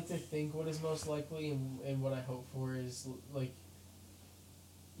 I like to think what is most likely, and what I hope for is like,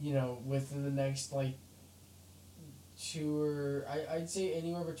 you know, within the next like I'd say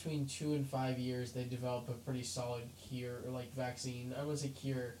anywhere between 2 and 5 years, they develop a pretty solid cure or like vaccine. I wouldn't say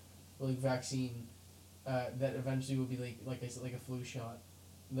cure, but like vaccine, that eventually will be like I said, like a flu shot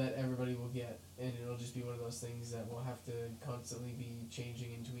that everybody will get, and it'll just be one of those things that we'll have to constantly be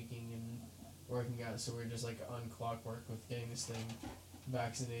changing and tweaking and working out. So we're just like on clockwork with getting this thing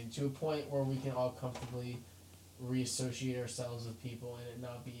vaccinated to a point where we can all comfortably reassociate ourselves with people and it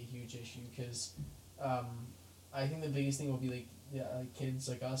not be a huge issue. Because I think the biggest thing will be like kids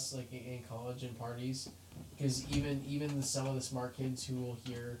like us like in college and parties, because even some of the smart kids who will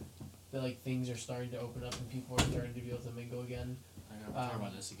hear that like things are starting to open up and people are starting to be able to mingle again, I gotta talk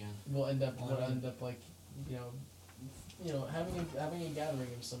about this again. will end up like you know having a gathering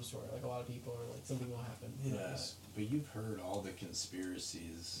of some sort, like a lot of people, or like something will happen. Who Yeah, knows? but you've heard all the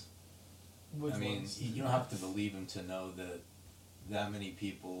conspiracies. Which I mean, ones? you don't have to believe them to know that many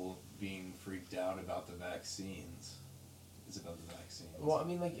people being freaked out about the vaccines. It's about the vaccines. Well, I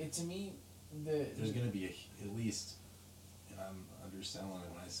mean, like to me, There's going to be at least, and I'm underselling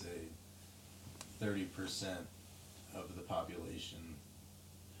it when I say 30% of the population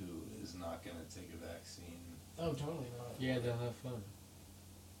who is not going to take a vaccine. oh totally not. Yeah, they'll have fun.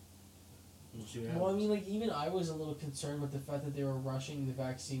 We'll see what Well, I happens. mean, like even I was a little concerned with the fact that they were rushing the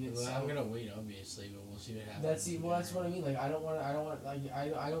vaccine Well, itself. I'm gonna wait, obviously, but we'll see what happens. That's what I mean. Like I don't want like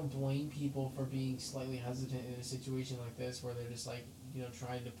I don't blame people for being slightly hesitant in a situation like this where they're just like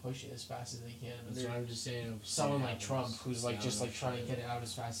trying to push it as fast as they can. But That's what I'm just saying. We'll see someone what like happens. Trump who's See like how just like much trying to it- get it out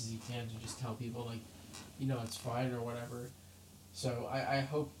as fast as he can to just tell people like, it's fine or whatever. So I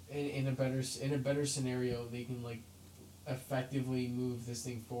hope in a better scenario they can like effectively move this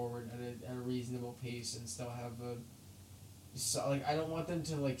thing forward at a reasonable pace and still have like I don't want them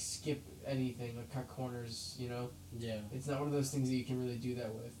to like skip anything, like cut corners. Yeah. It's not one of those things that you can really do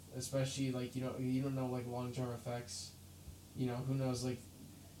that with, especially like you don't know like long-term effects. Who knows, like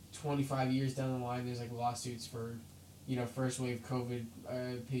 25 years down the line there's like lawsuits for first wave COVID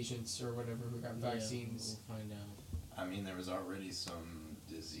patients or whatever who got vaccines. Yeah, we'll find out. I mean, there was already some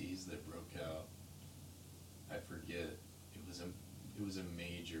disease that broke out. I forget. It was a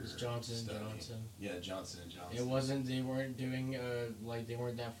major It's Johnson study. and Johnson. Yeah, Johnson and Johnson. It wasn't. They weren't doing. They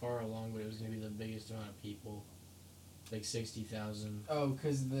weren't that far along, but it was gonna be the biggest amount of people, like 60,000. Oh,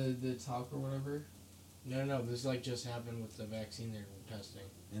 because the talk or whatever. No. This just happened with the vaccine they were testing.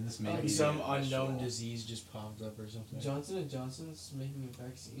 And this may Like be Some the unknown initial- disease just popped up or something. Johnson and Johnson's making a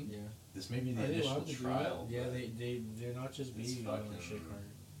vaccine. Yeah. This may be the Are they initial allowed to do trial. Yeah. but They're not just It's being on fucking- shit, Carter.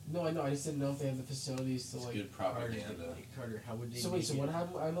 No, I know. I just didn't know if they have the facilities to It's like. good Carter, propaganda. Carter, how would they? So wait, make so it- what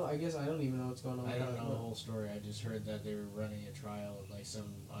happened? I guess I don't even know what's going on. I with don't that. know the whole story. I just heard that they were running a trial and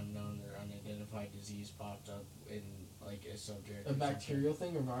some unknown or unidentified disease popped up in a subject. A or bacterial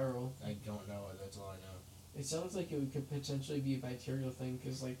thing or viral? something. I don't know. That's all I know. It sounds like it could potentially be a bacterial thing,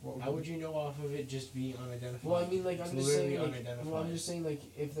 because like what? How would you know off of it just being unidentified? Well, I mean, like It's I'm just literally saying, like, unidentified. well, I'm just saying, like,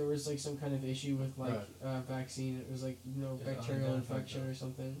 if there was like some kind of issue with like Right. vaccine, it was like It's bacterial unidentified, infection though. or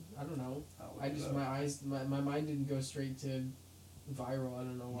something. I don't know. I'll look I it just up. my mind didn't go straight to viral. I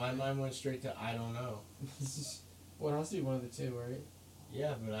don't know why. My mind went straight to I don't know. Well, it has to be one of the two, right?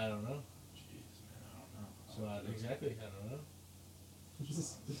 Yeah, but I don't know. Jeez, man, I don't know. So exactly, I don't know.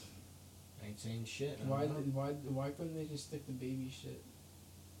 I ain't saying shit. I why don't know. why couldn't they just stick to baby shit?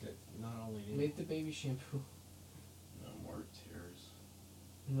 That not only did Make the baby shampoo. No more tears.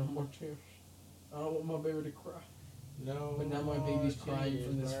 No more tears. I don't want my baby to cry. no, But now my baby's crying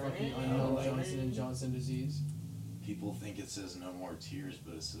from this fucking unknown Johnson and Johnson disease. People think it says no more tears,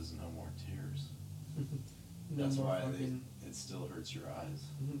 but it says no more tears. No That's more why fucking. it still hurts your eyes.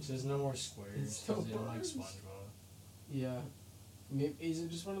 It says no more squares. It still 'cause they don't like burns. SpongeBob. Yeah. Maybe, is it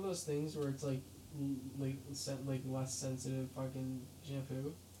just one of those things where it's like less sensitive fucking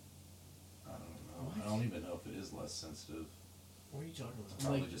shampoo? I don't know. What? I don't even know if it is less sensitive. What are you talking about?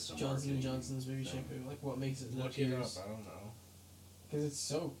 Probably Like just some Johnson and marketing Johnson's baby thing. shampoo. Like what makes it no Look it up. tears? I don't know. Because it's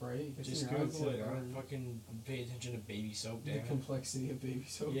soap, right? It gets Just in your eyes, Google it. I burn. don't fucking pay attention to baby soap, The damn it. complexity of baby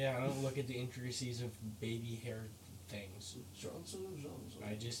soap. Yeah, I don't look at the intricacies of baby hair things. Johnson & Johnson.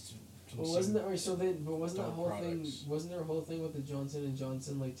 I just. Well, wasn't that so? Then, but wasn't that Dog whole products. thing? Wasn't there a whole thing with the Johnson &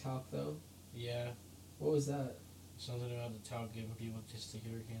 Johnson like talc though? Yeah, What was that? something about the talc giving people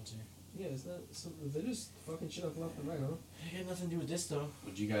testicular cancer. Yeah, is that something? They just fucking shit up left and right, huh? It had nothing to do with this though.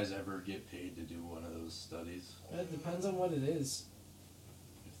 Would you guys ever get paid to do one of those studies It depends on what it is.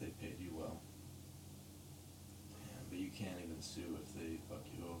 if they paid you well? Yeah, but you can't even sue if they fuck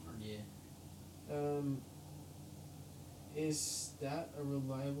you over. Yeah. Is that a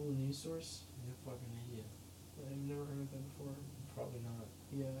reliable news source? You're a fucking idiot. I've never heard of that before. Probably not.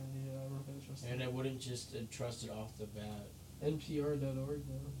 Yeah, I'm not gonna trust And it. I wouldn't just trust it off the bat. NPR.org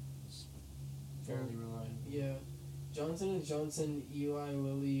though. It's fairly reliable. Yeah. Johnson & Johnson, Eli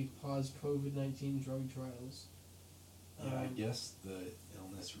Lilly pause COVID-19 drug trials. Yeah, I guess the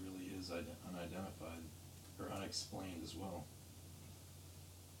illness really is unidentified or unexplained as well,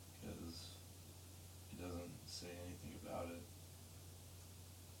 because it doesn't say anything about it.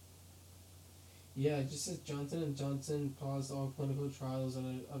 Yeah, it just says Johnson & Johnson paused all clinical trials of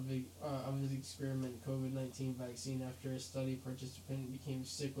its experiment COVID-19 vaccine after a study participant became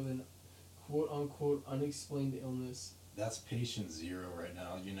sick with an quote-unquote unexplained illness. That's patient zero right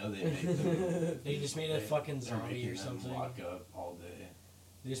now. You know they make them. They just made a fucking zombie making or them something. Lock up all day.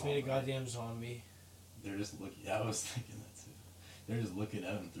 They just made a goddamn zombie. They're just looking. Yeah, I was thinking that too. They're just looking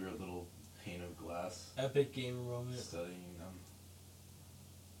at them through a little pane of glass, Epic gamer moment. studying them.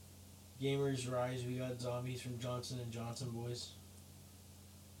 Gamers rise. We got zombies from Johnson & Johnson, boys.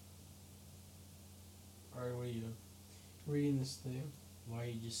 Alright, what are you doing? Reading this thing. Why are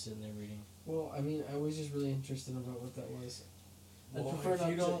you just sitting there reading? Well, I mean, I was just really interested about what that was. Well, I'd prefer if not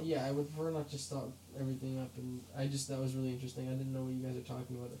you to, don't- yeah, I would prefer not to stop everything up, and that was really interesting. I didn't know what you guys were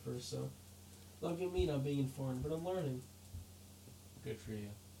talking about at first, so look at me not being informed, but I'm learning. Good for you.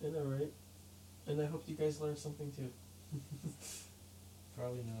 I know, right? And I hope you guys learned something too.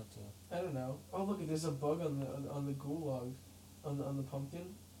 Probably not though. I don't know. Oh look, there's a bug on the gulag, on the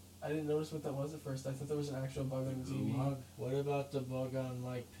pumpkin. I didn't notice what that was at first. I thought there was an actual bug on the TV. Gulag? What about the bug on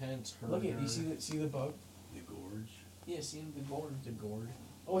Mike Pence? Look at, you see the bug? The gorge. Yeah, see the gourd. The gourd.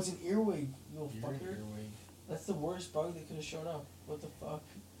 Oh, it's an earwig, you little You're an fucker. earwig. That's the worst bug that could have shown up. What the fuck?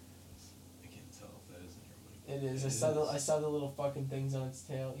 I can't tell if that is an earwig. It is. I saw the little fucking things on its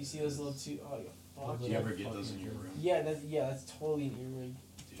tail. You see those little two? Oh, you fuck. Do you ever get those in your room? Yeah, that's totally an earwig.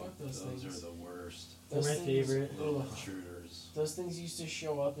 Dude, Fuck those things. are the worst. Those my things- favorite. Little ugh. intruders. Those things used to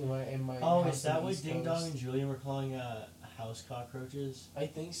show up in my. Oh, house is on that the what East Ding Coast. Dong and Julian were calling house cockroaches? I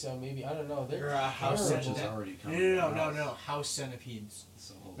think so. Maybe I don't know. They're Or a house terrible. Which is centipede. already No, coming. no. House centipedes. It's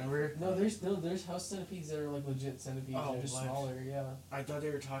a whole Remember? No, there's house centipedes that are like legit centipedes. Oh, They're just what? smaller. Yeah. I thought they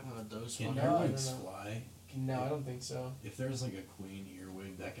were talking about those Can ones. No, I earwigs don't know. fly? No, I don't think so. If there's like a queen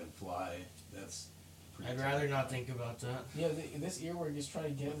earwig that can fly, that's pretty I'd rather not terrifying. think about that. Yeah, this earwig is trying to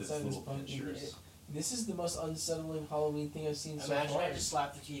get With its inside this little pumpkin. pinchers. This is the most unsettling Halloween thing I've seen so Imagine far. I just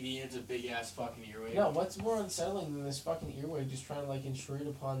slapped the TV and it's a big ass fucking earwig. No, what's more unsettling than this fucking earwig just trying to like intrude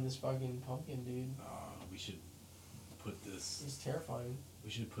upon this fucking pumpkin, dude? We should put this. It's terrifying. We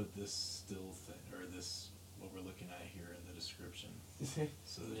should put this still thing or this what we're looking at here in the description,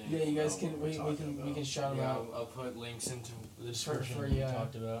 so that Yeah, you people guys know can what we're we talking can about. shout them Yeah, out. I'll put links into the For description. for we yeah,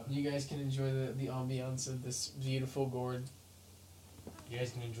 talked about. you guys can enjoy the ambiance of this beautiful gourd. You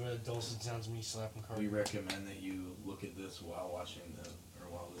guys can enjoy the dulcet sounds of me slapping We cards. recommend that you look at this while watching or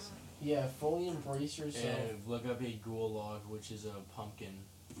while listening. Yeah, fully embrace yourself. And look up a ghoul-log, which is a pumpkin.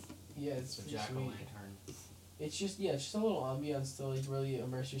 Yeah, it's It's a pretty jack o' sweet. lantern. It's just a little ambiance to like really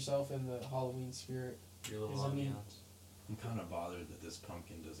immerse yourself in the Halloween spirit. Your little 'Cause I mean- ambiance. I'm kind of bothered that this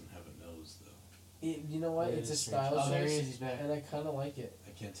pumpkin doesn't have a nose though. You know what? It It's a is strange. style Oh, there he choice, is, he's back. and I kind of like it. I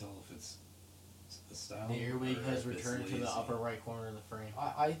can't tell if it's a style. The earwig or has if it's returned to the lazy. upper right corner of the frame.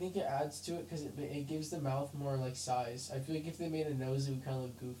 I think it adds to it because it gives the mouth more like size. I feel like if they made a nose, it would kind of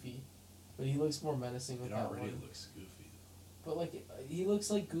look goofy, but he looks more menacing with It that already one. looks goofy But like he looks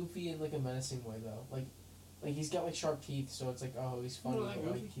like goofy in like a menacing way though. Like he's got like sharp teeth, so it's like oh he's funny, No, like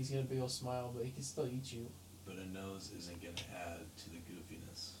but like Goofy. he's got a big old smile, but he can still eat you. though. But a nose isn't gonna add to the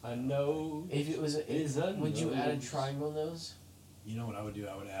goofiness. I know. If it was Is a would you add a nose. triangle nose? You know what I would do?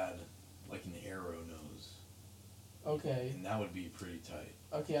 I would add like an arrow nose, Okay, and that would be pretty tight.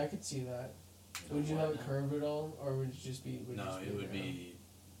 okay, I could see that. know Would you what? have it curved at all, or would it just be? Would No, just it would an be,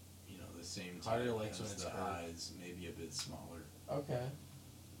 the same Harder type likes when as it's the curved. eyes, maybe a bit smaller. arrow? Okay.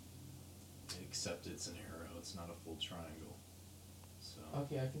 Except it's an arrow. It's not a full triangle. So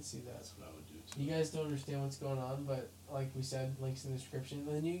Okay, I can see that. that's what I would do too. You guys don't understand what's going on, but like we said, links in the description.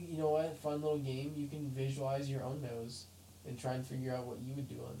 And then you know what? Fun little game. You can visualize your own nose and try and figure out what you would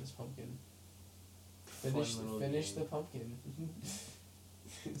do on this pumpkin. Finish Fun little finish game. the pumpkin.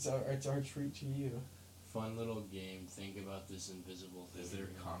 it's our treat to you. Fun little game. Think about this invisible thing. Is there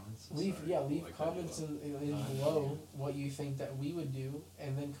comments? Leave Sorry, leave like comments that. in below what you think that we would do,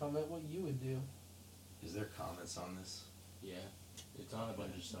 and then comment what you would do. Is there comments on this? Yeah, it's on a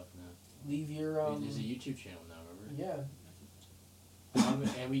bunch of stuff now. Leave your There's a YouTube channel now, remember?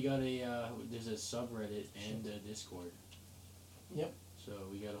 yeah. And we got there's a subreddit and a Discord. Yep. So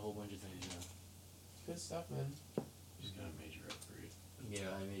we got a whole bunch of things now. Good stuff, man. Just got a major upgrade. Yeah,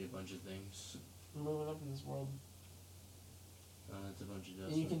 I made a bunch of things. We're moving up in this world. That's a bunch of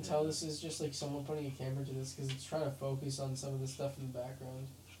dust. And you can okay. tell this is just like someone putting a camera to this because it's trying to focus on some of the stuff in the background,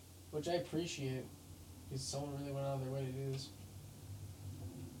 which I appreciate because someone really went out of their way to do this.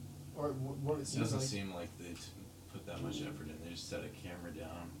 Or what it It seems doesn't like. seem like they put that much effort in. They just set a camera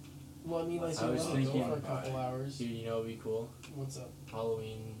down. Well, I mean, like, I they was let it go thinking for a couple hours. Dude, you know what'd be cool? What's up?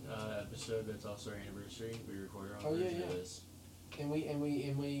 Halloween episode. That's also our anniversary. We recorded our Oh, yeah, version of yeah. this. And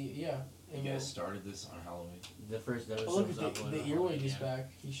we, yeah. You And guys started this on Halloween. The first episode oh, look, was the uploaded on earwig Halloween. is Yeah.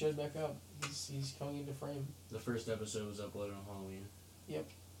 back. He showed back up. He's coming into frame. The first episode was uploaded on Halloween. And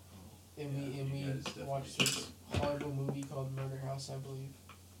Yeah, we you guys definitely watched this horrible movie called Murder House, I believe.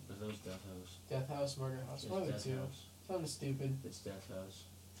 But that was Death House. Death House, Murder House. It's One of the Death two. House. Something stupid. It's Death House.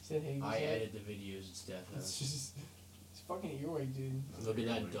 Said hey. I edit the videos. It's Death It's House. just it's fucking earwig, dude. Look at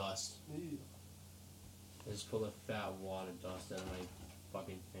that Earwig. dust. Ew, I just pulled a fat wad of dust out of my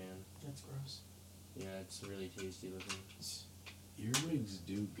fucking fan. that's gross. Yeah, it's really tasty looking. Earwigs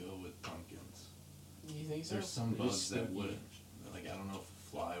do go with pumpkins. You think so? There's some They're bugs that spooky. wouldn't. Like, I don't know if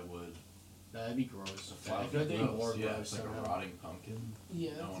a fly would. That'd be gross. A fly I would feel like be they'd be more gross. Yeah, gross it's like somehow. a rotting pumpkin.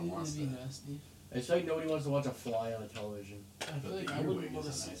 Yeah, No one it'd wants be that. nasty. It's like nobody wants to watch a fly on a television. I feel But like the I wouldn't earwig want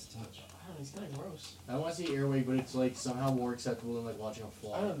to is a see. nice touch. I don't know. He's kind of gross. I want to see earwig, but it's like somehow more acceptable than like watching a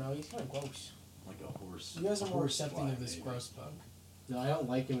fly. I don't know. He's kind of gross. Like a horse. You guys are a more horse accepting fly, of this maybe. gross bug. No, I don't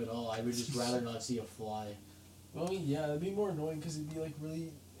like him at all. I would just rather not see a fly. Well, I mean, yeah, it'd be more annoying because it'd be like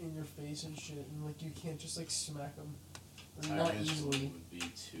really in your face and shit, and like you can't just like smack them. Not Tarantula easily. would be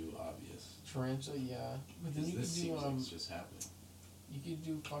too obvious. Tarantula, yeah. But then you This could do seems like it's just happening. you could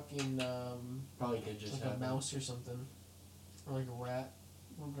do fucking Probably did just like happen. a mouse or something, or like a rat.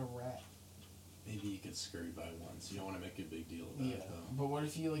 What about a rat? Maybe you could scurry by once. You don't want to make a big deal about Yeah. it though. But what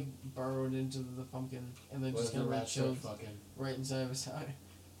if you like burrowed into the pumpkin and then What just if the got like rat starts chilled fucking? right inside of his eye?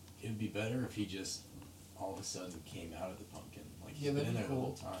 It'd be better if he just all of a sudden came out of the pumpkin. Like he's Yeah, been that'd in be there the cool.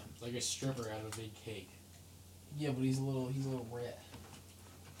 whole time. Like a stripper out of a big cake. Yeah, but he's a little rat.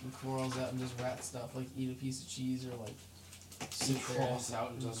 He crawls out and does rat stuff, like eat a piece of cheese or like Sit sit their there ass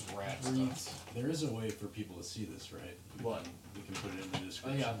out and does rat breathes. stuff. There is a way for people to see this, right? What? We can put it in the Oh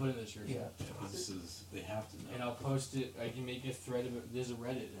description. yeah, I'll put it in the description. Yeah. Yeah, 'cause this is they have to know. And I'll post it. I can make a thread of it. There's a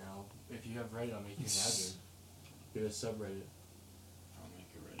Reddit now. If you have Reddit, I'll make you an admin. Do a subreddit. I'll make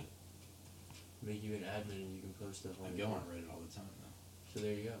a Reddit. Make you an admin and you can post stuff on I it. go on Reddit all the time though. So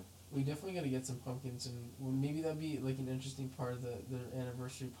there you go. We definitely got to get some pumpkins, and well, maybe that'd be like an interesting part of the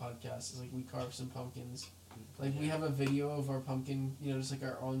anniversary podcast. Is like we carve some pumpkins. Like we have a video of our pumpkin, you know, just like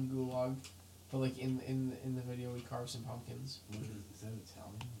our own gulag, but like in the video we carve some pumpkins. What is that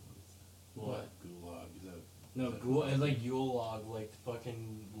Italian? What? Gulag. Is that No, Is that ghoul. what- It's like Yule log, like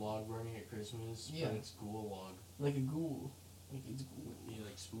fucking log burning at Christmas. Yeah. But it's ghoul log. Like a ghoul. Like it's ghoul. You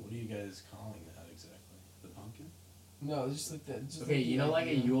like spook. what are you guys calling that exactly? The pumpkin? No, it's just like that. Just Okay, like you the know like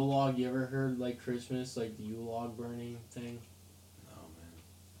a idea. Yule log. You ever heard like Christmas, like the Yule log burning thing? No man.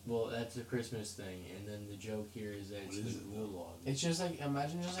 Well, that's a Christmas thing, and then the joke here is that What it's is the it, ghoul though? log. It's just like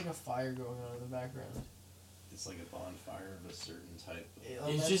imagine just like a fire going on in the background. It's like a bonfire of a certain type. Of,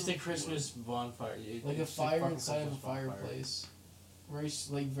 It's just a Imagine- Christmas bonfire. like a It's fire fucking inside of a Christmas bonfire. fireplace,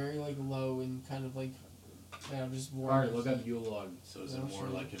 very like low and kind of like, just warm. Alright, look up Yule log. so is Yeah, it I'll more show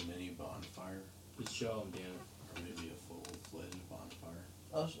you. like a mini bonfire, Just show them, damn it. or maybe a full-fledged bonfire?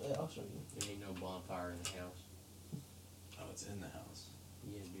 I'll show you. There ain't no bonfire in the house. Oh, it's in the house.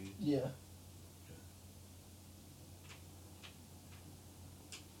 Yeah, dude. Yeah.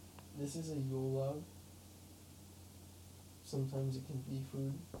 This is a Yule log. Sometimes it can be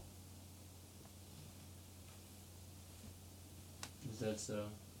food. Is that so?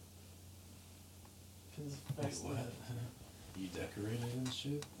 Cause Wait, that's what? You decorate it and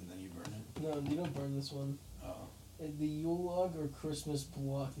shit, and then you burn it. No, you don't burn this one. Oh, The Yule log or Christmas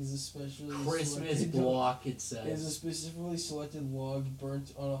block is especially Christmas selected- block, it is says. a specifically selected log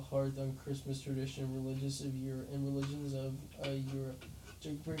burnt on a hearth on Christmas tradition in religions of Europe Europe,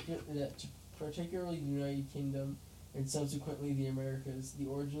 particularly the United Kingdom and subsequently the Americas. The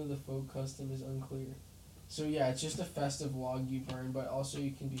origin of the folk custom is unclear. So yeah, it's just a festive log you burn, but also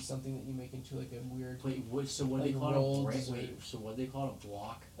you can be something that you make into like a weird Wait, so what like they call rolled it? Wait, dessert. so what they call it? A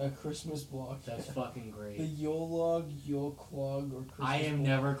block? a Christmas block. That's fucking The great. Yule log, Yule clog, or Christmas I am block.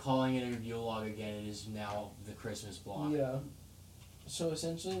 never calling it a Yule log again. It is now the Christmas block. Yeah. So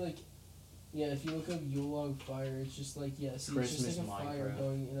essentially, like, yeah, if you look up Yule log fire, it's just like it's Christmas just like a fire Minecraft.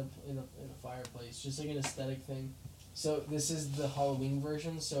 going in a fireplace, just like an aesthetic thing. So this is the Halloween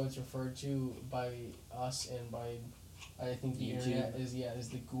version. So it's referred to by us and by I think the YouTube. internet is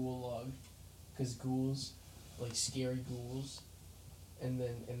the ghoul log, because ghouls, like scary ghouls, and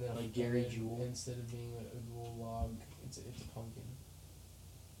then Like Gary and then Jewel. instead of being a ghoul log, it's a pumpkin.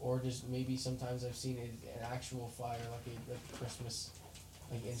 Or just maybe sometimes I've seen it an actual fire, like a Christmas,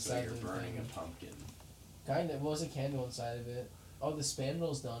 like So inside you're of the burning thing. a pumpkin. Kind of. Well, there's a candle inside of it. Oh, the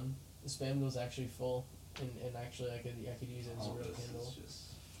spandrel's done. The spandrel's actually full, and actually I could use it as a All real this candle. is just.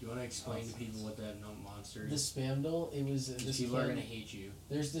 You want to explain to people what that monster The is? spandrel, it was Because this people are can- gonna hate you.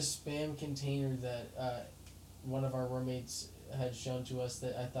 There's this spam container that one of our roommates had shown to us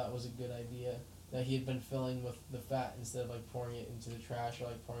that I thought was a good idea. That he had been filling with the fat instead of like pouring it into the trash or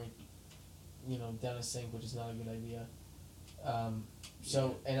like pouring, down a sink, which is not a good idea. And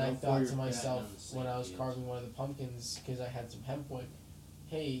I Don't pour thought your to fat myself down the sink, when I was idiots. carving one of the pumpkins, because I had some hemp wick,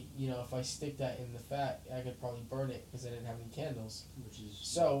 hey, if I stick that in the fat, I could probably burn it because I didn't have any candles. Which is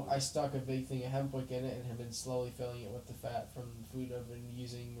So I stuck a big thing of hemp wick in it and have been slowly filling it with the fat from food I've been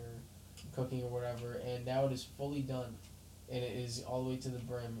using or cooking or whatever, and now it is fully done, and it is all the way to the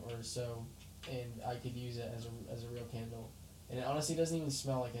brim or so, and I could use it as a real candle, and it honestly doesn't even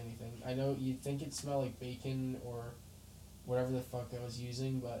smell like anything. I know you'd think it smelled like bacon or whatever the fuck I was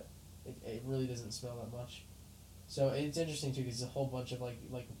using, but it really doesn't smell that much. So it's interesting too, because it's a whole bunch of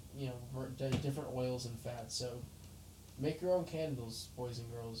different oils and fats. So make your own candles, boys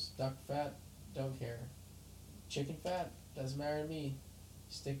and girls. Duck fat, don't care. Chicken fat, doesn't matter to me.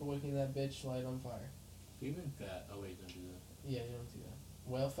 Stick a wick in that bitch, light it on fire. Human fat. Oh wait, don't do that. Yeah, you don't do that.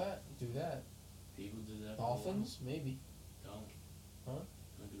 Whale fat, do that. People do that. Dolphins, maybe. Don't. Huh?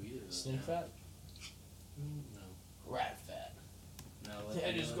 Don't do either of those. Snake now. fat, No. rat fat. No.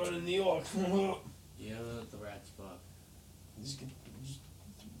 Yeah, just go to New York. You know what the rats fuck. just,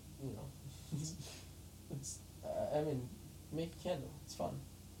 it's. I mean, make a candle. It's fun.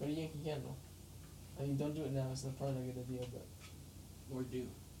 Go to Yankee Candle. I mean, don't do it now. It's probably not a good idea, but Or do.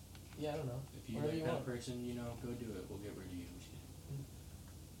 yeah, I don't know. If you're Whatever that you kind want. of person, go do it. We'll get rid of you.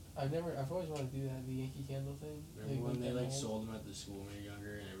 I've always wanted to do that, the Yankee Candle thing. Remember when they that mold? sold them at the school when you were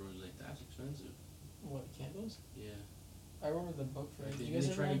younger and everyone was like, that's expensive. What, candles? Yeah. I remember the book fair. Like, Did they you guys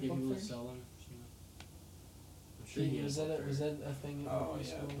didn't ever try to have get book people to fairs? sell them. I'm sure you Was had that book was fair. that a thing? at Oh your yeah,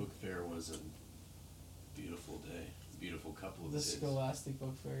 school? book fair was a beautiful day, beautiful couple of The days. Scholastic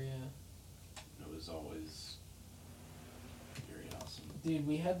Book Fair, yeah. It was always very awesome. Dude,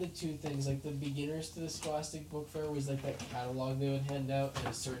 we had the two things. Like the beginners to the Scholastic Book Fair was like that catalog they would hand out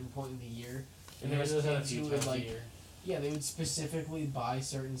at a certain point in the year, and there was kids who would like. Yeah, they would specifically buy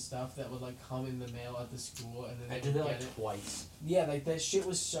certain stuff that would like come in the mail at the school, and then I they did would that get like it. twice. Yeah, like that shit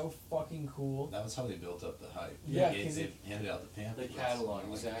was so fucking cool. That was how they built up the hype. Yeah, they 'cause they handed out the The pamphlets. catalog,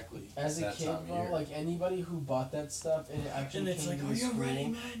 like, exactly. As a that kid, time of bro, year. like anybody who bought that stuff and it actually And it's came like, to are the you school, ready,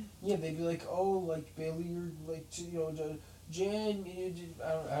 man? Yeah, they'd be like, oh, like Bailey, you're like, Jan, I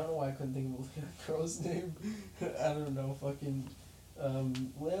don't know why I couldn't think of a girl's name. I don't know, fucking,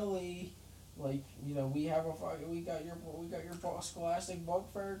 Lily. Like, we got your Scholastic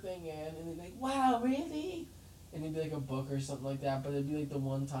Book Fair thing, and they'd be like, wow, really? And it'd be like a book or something like that, but it'd be like the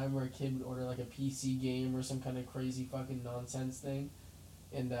one time where a kid would order like a PC game or some kind of crazy fucking nonsense thing,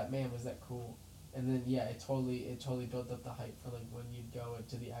 and man, was that cool. And then yeah, it totally built up the hype for like when you'd go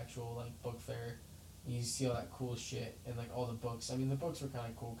to the actual like book fair, and you see all that cool shit and like all the books. I mean, the books were kind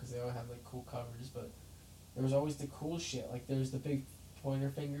of cool because they all had like cool covers, but there was always the cool shit. Like there's the big pointer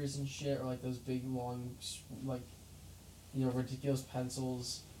fingers and shit, or like those big long like ridiculous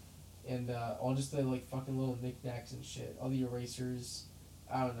pencils, and all just the like fucking little knickknacks and shit. All the erasers.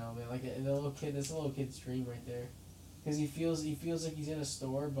 I don't know, man. Like the little kid, that's a little kid's dream right there. Because he feels like he's in a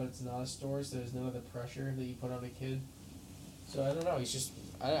store, but it's not a store, so there's none of the pressure that you put on a kid. So I don't know. He's just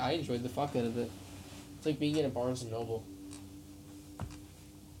I enjoyed the fuck out of it. It's like being in a Barnes and Noble.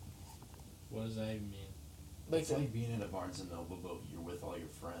 What does that even mean? Like, It's like being in a Barnes and Noble, but you're with all your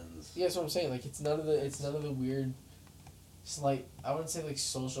friends. yeah, that's what I'm saying. Like it's none of the weird slight, I wouldn't say like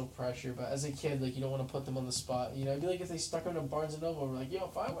social pressure, but as a kid, like you don't want to put them on the spot. You know, it'd be like if they stuck them in Barnes and Noble, we're like, yo,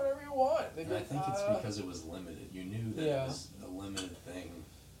 find whatever you want. They'd be And I like, think it's because it was limited. You knew that it was a limited thing,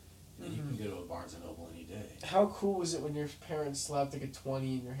 and you can go to a Barnes and Noble any day. How cool was it when your parents slapped like a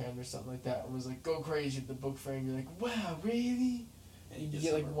 20 in your hand or something like that and was like, go crazy at the book fair, and you're like, wow, really? And you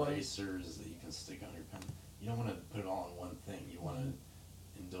get some erasers that you can stick on your pen. You don't want to put it all in one thing. You want to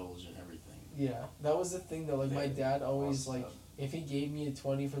indulge in everything. Yeah, that was the thing though. Like my dad always like, stuff. if he gave me a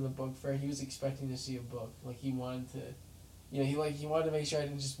 20 from the book fair, he was expecting to see a book. Like he wanted to, you know, he wanted to make sure I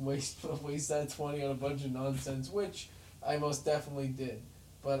didn't just waste that 20 on a bunch of nonsense, which I most definitely did.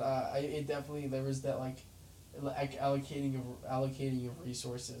 But there was that like allocating of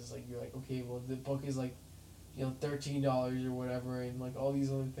resources. Like you're like, okay, well the book is like, you know, $13 or whatever, and like all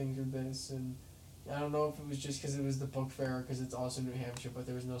these other things are this, and I don't know if it was just because it was the book fair or because it's also New Hampshire, but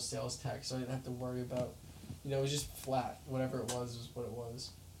there was no sales tax, so I didn't have to worry about, you know, it was just flat. Whatever it was what it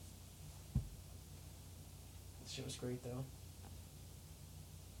was. This shit was great though.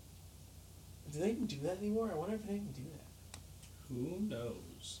 Do they even do that anymore? I wonder if they even do that. Who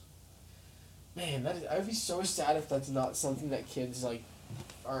knows? Man, I'd be so sad if that's not something that kids like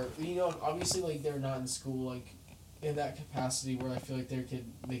are. You know, obviously like they're not in school like in that capacity where I feel like they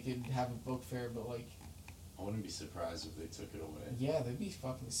could have a book fair, but like. I wouldn't be surprised if they took it away. Yeah, they'd be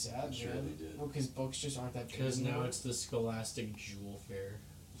fucking sad. I'm sure man. they did. Well, because books just aren't that big. Because now anymore. it's the Scholastic Jewel Fair.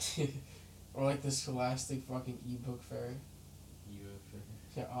 Or like the Scholastic fucking e-book fair.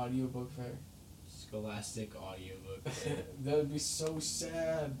 Yeah, audiobook fair. Scholastic audiobook fair. That would be so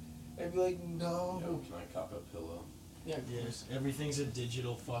sad. I'd be like, no. Yo, can I cop a pillow? Yeah, of Yes, course. everything's a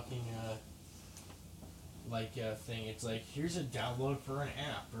digital fucking thing. It's like, here's a download for an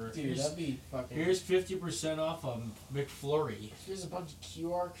app, or Dude, that'd be fucking. here's 50% off a McFlurry. Here's a bunch of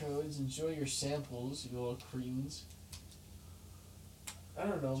QR codes. Enjoy your samples, you little creams. I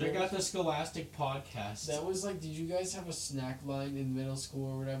don't know. Check man. out the Scholastic podcast. That was like, did you guys have a snack line in middle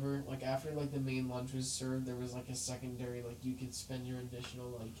school or whatever? Like after like the main lunch was served, there was like a secondary, like you could spend your additional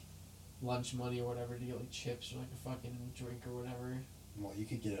like lunch money or whatever to get like chips or like a fucking drink or whatever. Well, you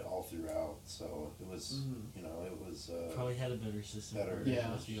could get it all throughout, so it was, Mhm. you know, it was. Probably had a better system. Better. Yeah.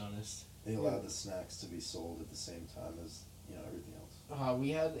 Let's be honest. They allowed the snacks to be sold at the same time as, you know, everything else.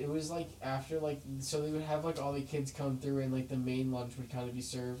 It was like after like, so they would have like all the kids come through and like the main lunch would kind of be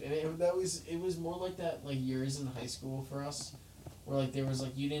served, and it was more like that like years in high school for us, where like there was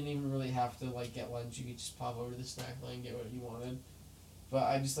like you didn't even really have to like get lunch, you could just pop over to the snack line and get what you wanted, but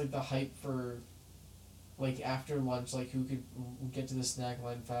I just like the hype for, like after lunch, like who could get to the snack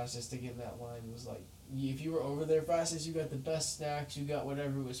line fastest to get in that line was like, if you were over there fastest, you got the best snacks, you got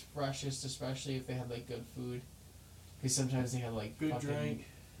whatever was freshest, especially if they had like good food. Because sometimes they had like Good fucking drink.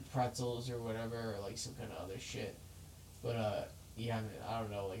 pretzels or whatever, or like some kind of other shit. But yeah, man, I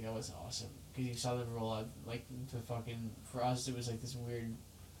don't know, like that was awesome. Because you saw them roll out, like the fucking, for us it was like this weird,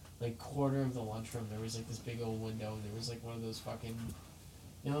 like quarter of the lunchroom, there was like this big old window, and there was like one of those fucking,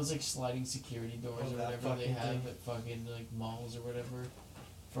 you know, those like sliding security doors Oh, or that whatever they fucking have thing. at fucking like malls or whatever,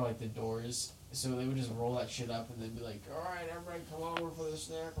 for like the doors. So they would just roll that shit up and then be like, alright, everybody come over for the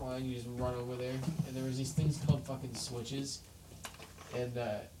snack line. You just run over there. And there was these things called fucking switches. And,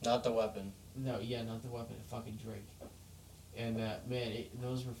 Not the weapon. no, yeah, not the weapon, a fucking drink. And, man,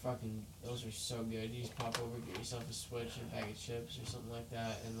 those were so good. You just pop over, get yourself a switch and a bag of chips or something like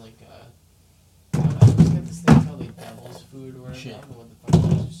that. And, like, I always got this thing called, like, devil's food or whatever. Shit. I don't know what the fuck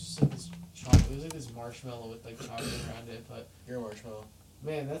it was. It was just like this chocolate. It was like this marshmallow with, like, chocolate around it, but... You're a marshmallow.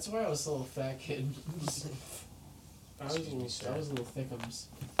 Man, that's why I was a little fat kid. I was a little thickums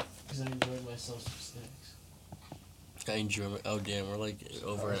because I enjoyed myself some snacks. I enjoy it. Oh damn, we're like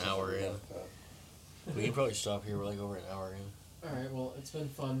over an hour in. We can probably stop here. We're like over an hour in. All right, well, it's been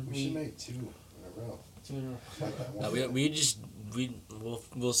fun. We should make 2 in a row. 2 in a row. Like that one.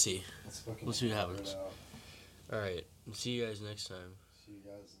 We'll see. Let's fucking we'll see what figure it happens. out. All right. See you guys next time. See you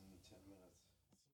guys